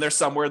 And there's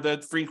some where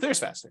the free and clear is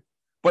faster.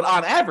 But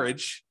on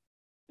average,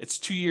 it's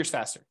 2 years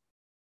faster.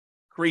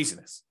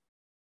 Craziness.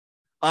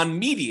 On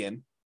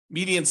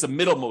median's the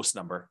middlemost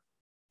number,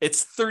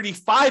 it's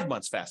 35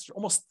 months faster,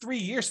 almost 3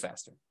 years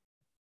faster.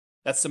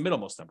 That's the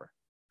middlemost number.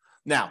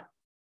 Now,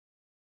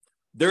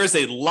 there is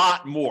a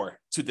lot more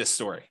to this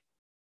story.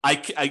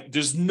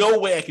 There's no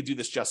way I could do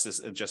this justice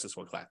in just this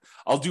one class.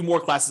 I'll do more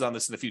classes on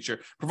this in the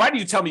future, provided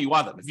you tell me you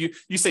want them. If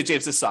you say,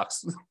 James, this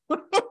sucks.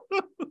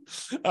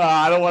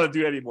 I don't want to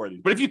do any more of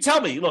these. But if you tell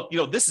me, look,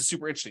 this is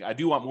super interesting, I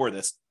do want more of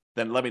this,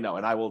 then let me know,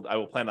 and I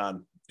will plan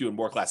on doing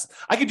more classes.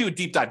 I could do a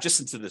deep dive just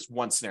into this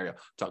one scenario,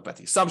 talk about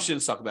the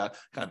assumptions, talk about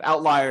kind of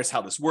outliers,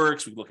 how this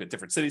works. We look at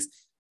different cities.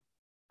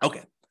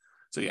 Okay.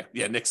 So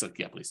yeah, Nick's like,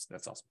 yeah, please.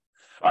 That's awesome.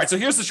 All right. So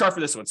here's the chart for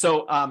this one.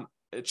 So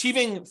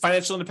achieving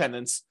financial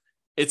independence,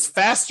 it's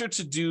faster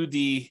to do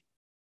the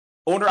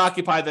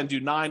owner-occupy than do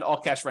 9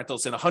 all-cash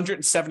rentals in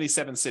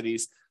 177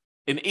 cities.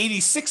 In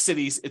 86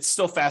 cities, it's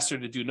still faster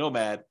to do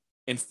nomad.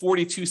 In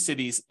 42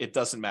 cities, it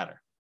doesn't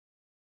matter.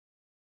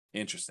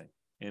 Interesting.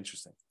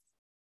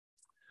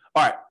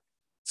 All right.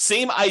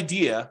 Same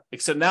idea,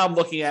 except now I'm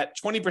looking at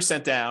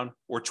 20% down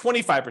or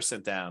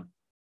 25% down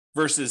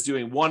versus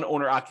doing one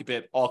owner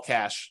occupant, all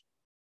cash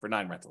for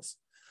 9 rentals.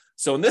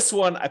 So in this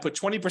one, I put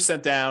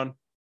 20% down,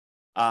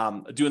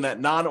 doing that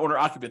non-owner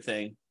occupant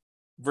thing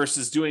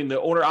versus doing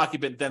the owner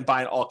occupant, then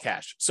buying all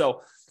cash.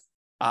 So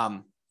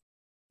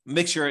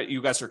make sure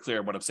you guys are clear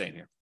on what I'm saying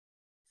here.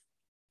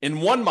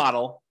 In one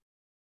model,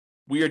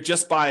 we are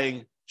just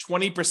buying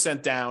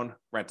 20% down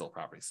rental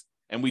properties.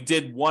 And we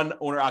did one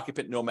owner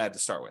occupant nomad to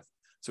start with.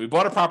 So we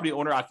bought a property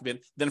owner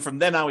occupant. Then from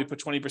then on, we put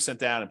 20%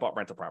 down and bought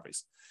rental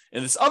properties.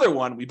 In this other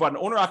one, we bought an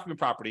owner occupant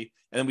property,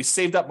 and then we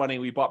saved up money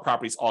and we bought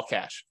properties all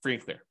cash, free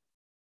and clear.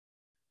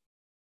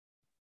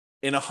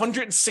 In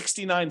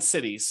 169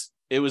 cities,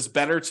 it was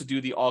better to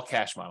do the all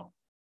cash model.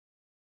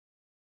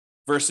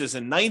 Versus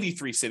in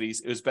 93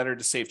 cities, it was better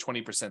to save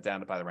 20% down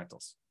to buy the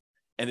rentals.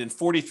 And in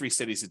 43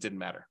 cities, it didn't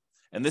matter.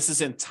 And this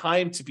is in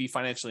time to be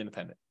financially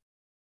independent.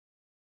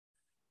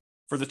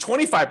 For the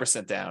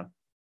 25% down,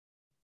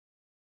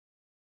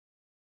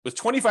 with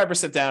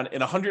 25% down in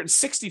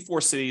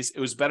 164 cities, it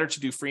was better to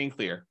do free and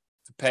clear,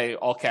 to pay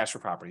all cash for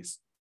properties.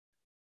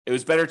 It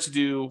was better to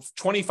do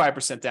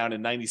 25% down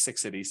in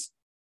 96 cities,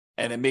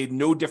 and it made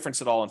no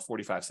difference at all in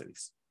 45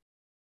 cities.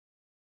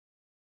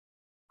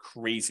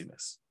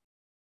 Craziness.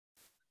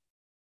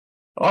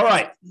 All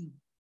right.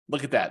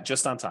 Look at that,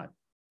 just on time.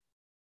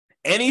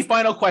 Any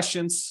final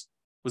questions?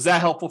 Was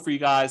that helpful for you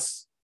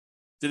guys?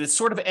 Did it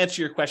sort of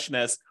answer your question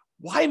as,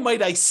 why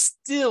might I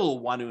still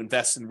want to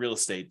invest in real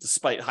estate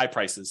despite high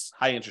prices,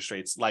 high interest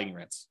rates, lagging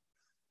rents?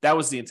 That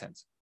was the intent.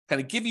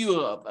 Kind of give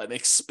you an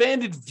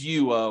expanded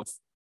view of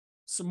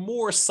some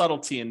more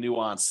subtlety and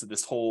nuance to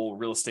this whole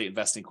real estate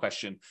investing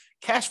question.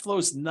 Cash flow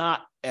is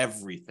not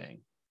everything,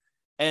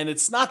 and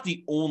it's not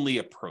the only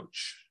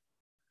approach.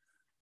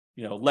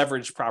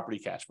 Leverage property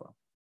cash flow.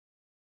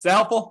 Is that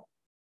helpful?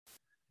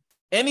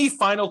 Any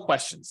final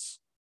questions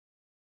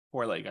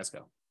before I let you guys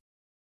go?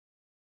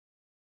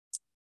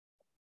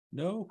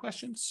 No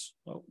questions?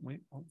 Oh,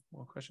 wait,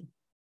 one question.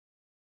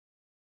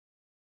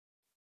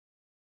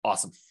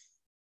 Awesome.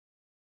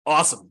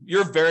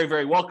 You're very,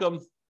 very welcome.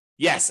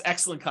 Yes,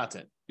 excellent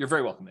content. You're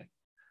very welcome, Nick.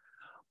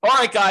 All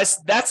right, guys,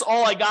 that's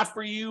all I got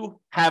for you.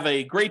 Have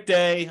a great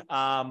day.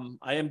 I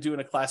am doing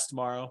a class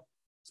tomorrow,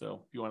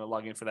 so if you want to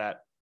log in for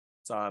that,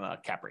 it's on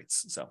cap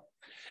rates. So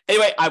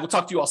anyway, I will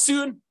talk to you all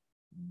soon.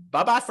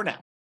 Bye-bye for now.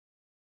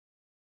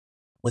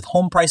 With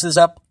home prices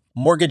up,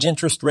 mortgage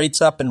interest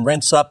rates up, and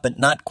rents up, but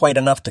not quite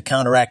enough to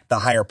counteract the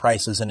higher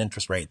prices and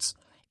interest rates,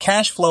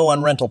 cash flow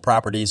on rental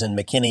properties in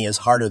McKinney is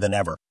harder than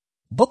ever.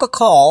 Book a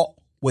call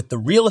with the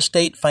Real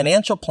Estate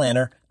Financial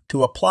Planner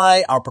to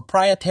apply our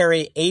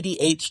proprietary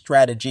 88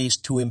 strategies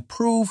to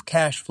improve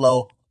cash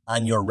flow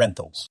on your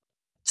rentals.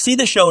 See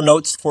the show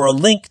notes for a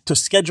link to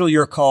schedule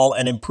your call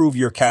and improve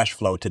your cash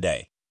flow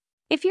today.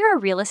 If you're a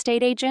real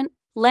estate agent,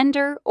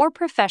 lender, or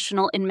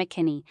professional in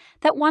McKinney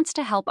that wants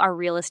to help our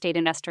real estate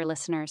investor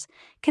listeners,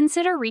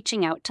 consider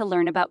reaching out to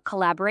learn about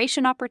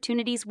collaboration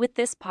opportunities with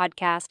this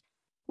podcast.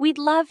 We'd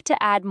love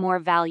to add more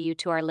value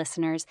to our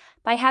listeners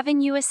by having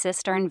you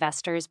assist our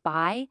investors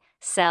buy,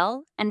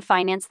 sell, and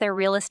finance their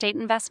real estate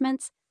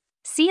investments.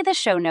 See the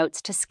show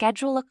notes to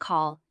schedule a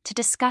call to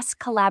discuss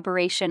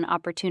collaboration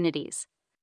opportunities.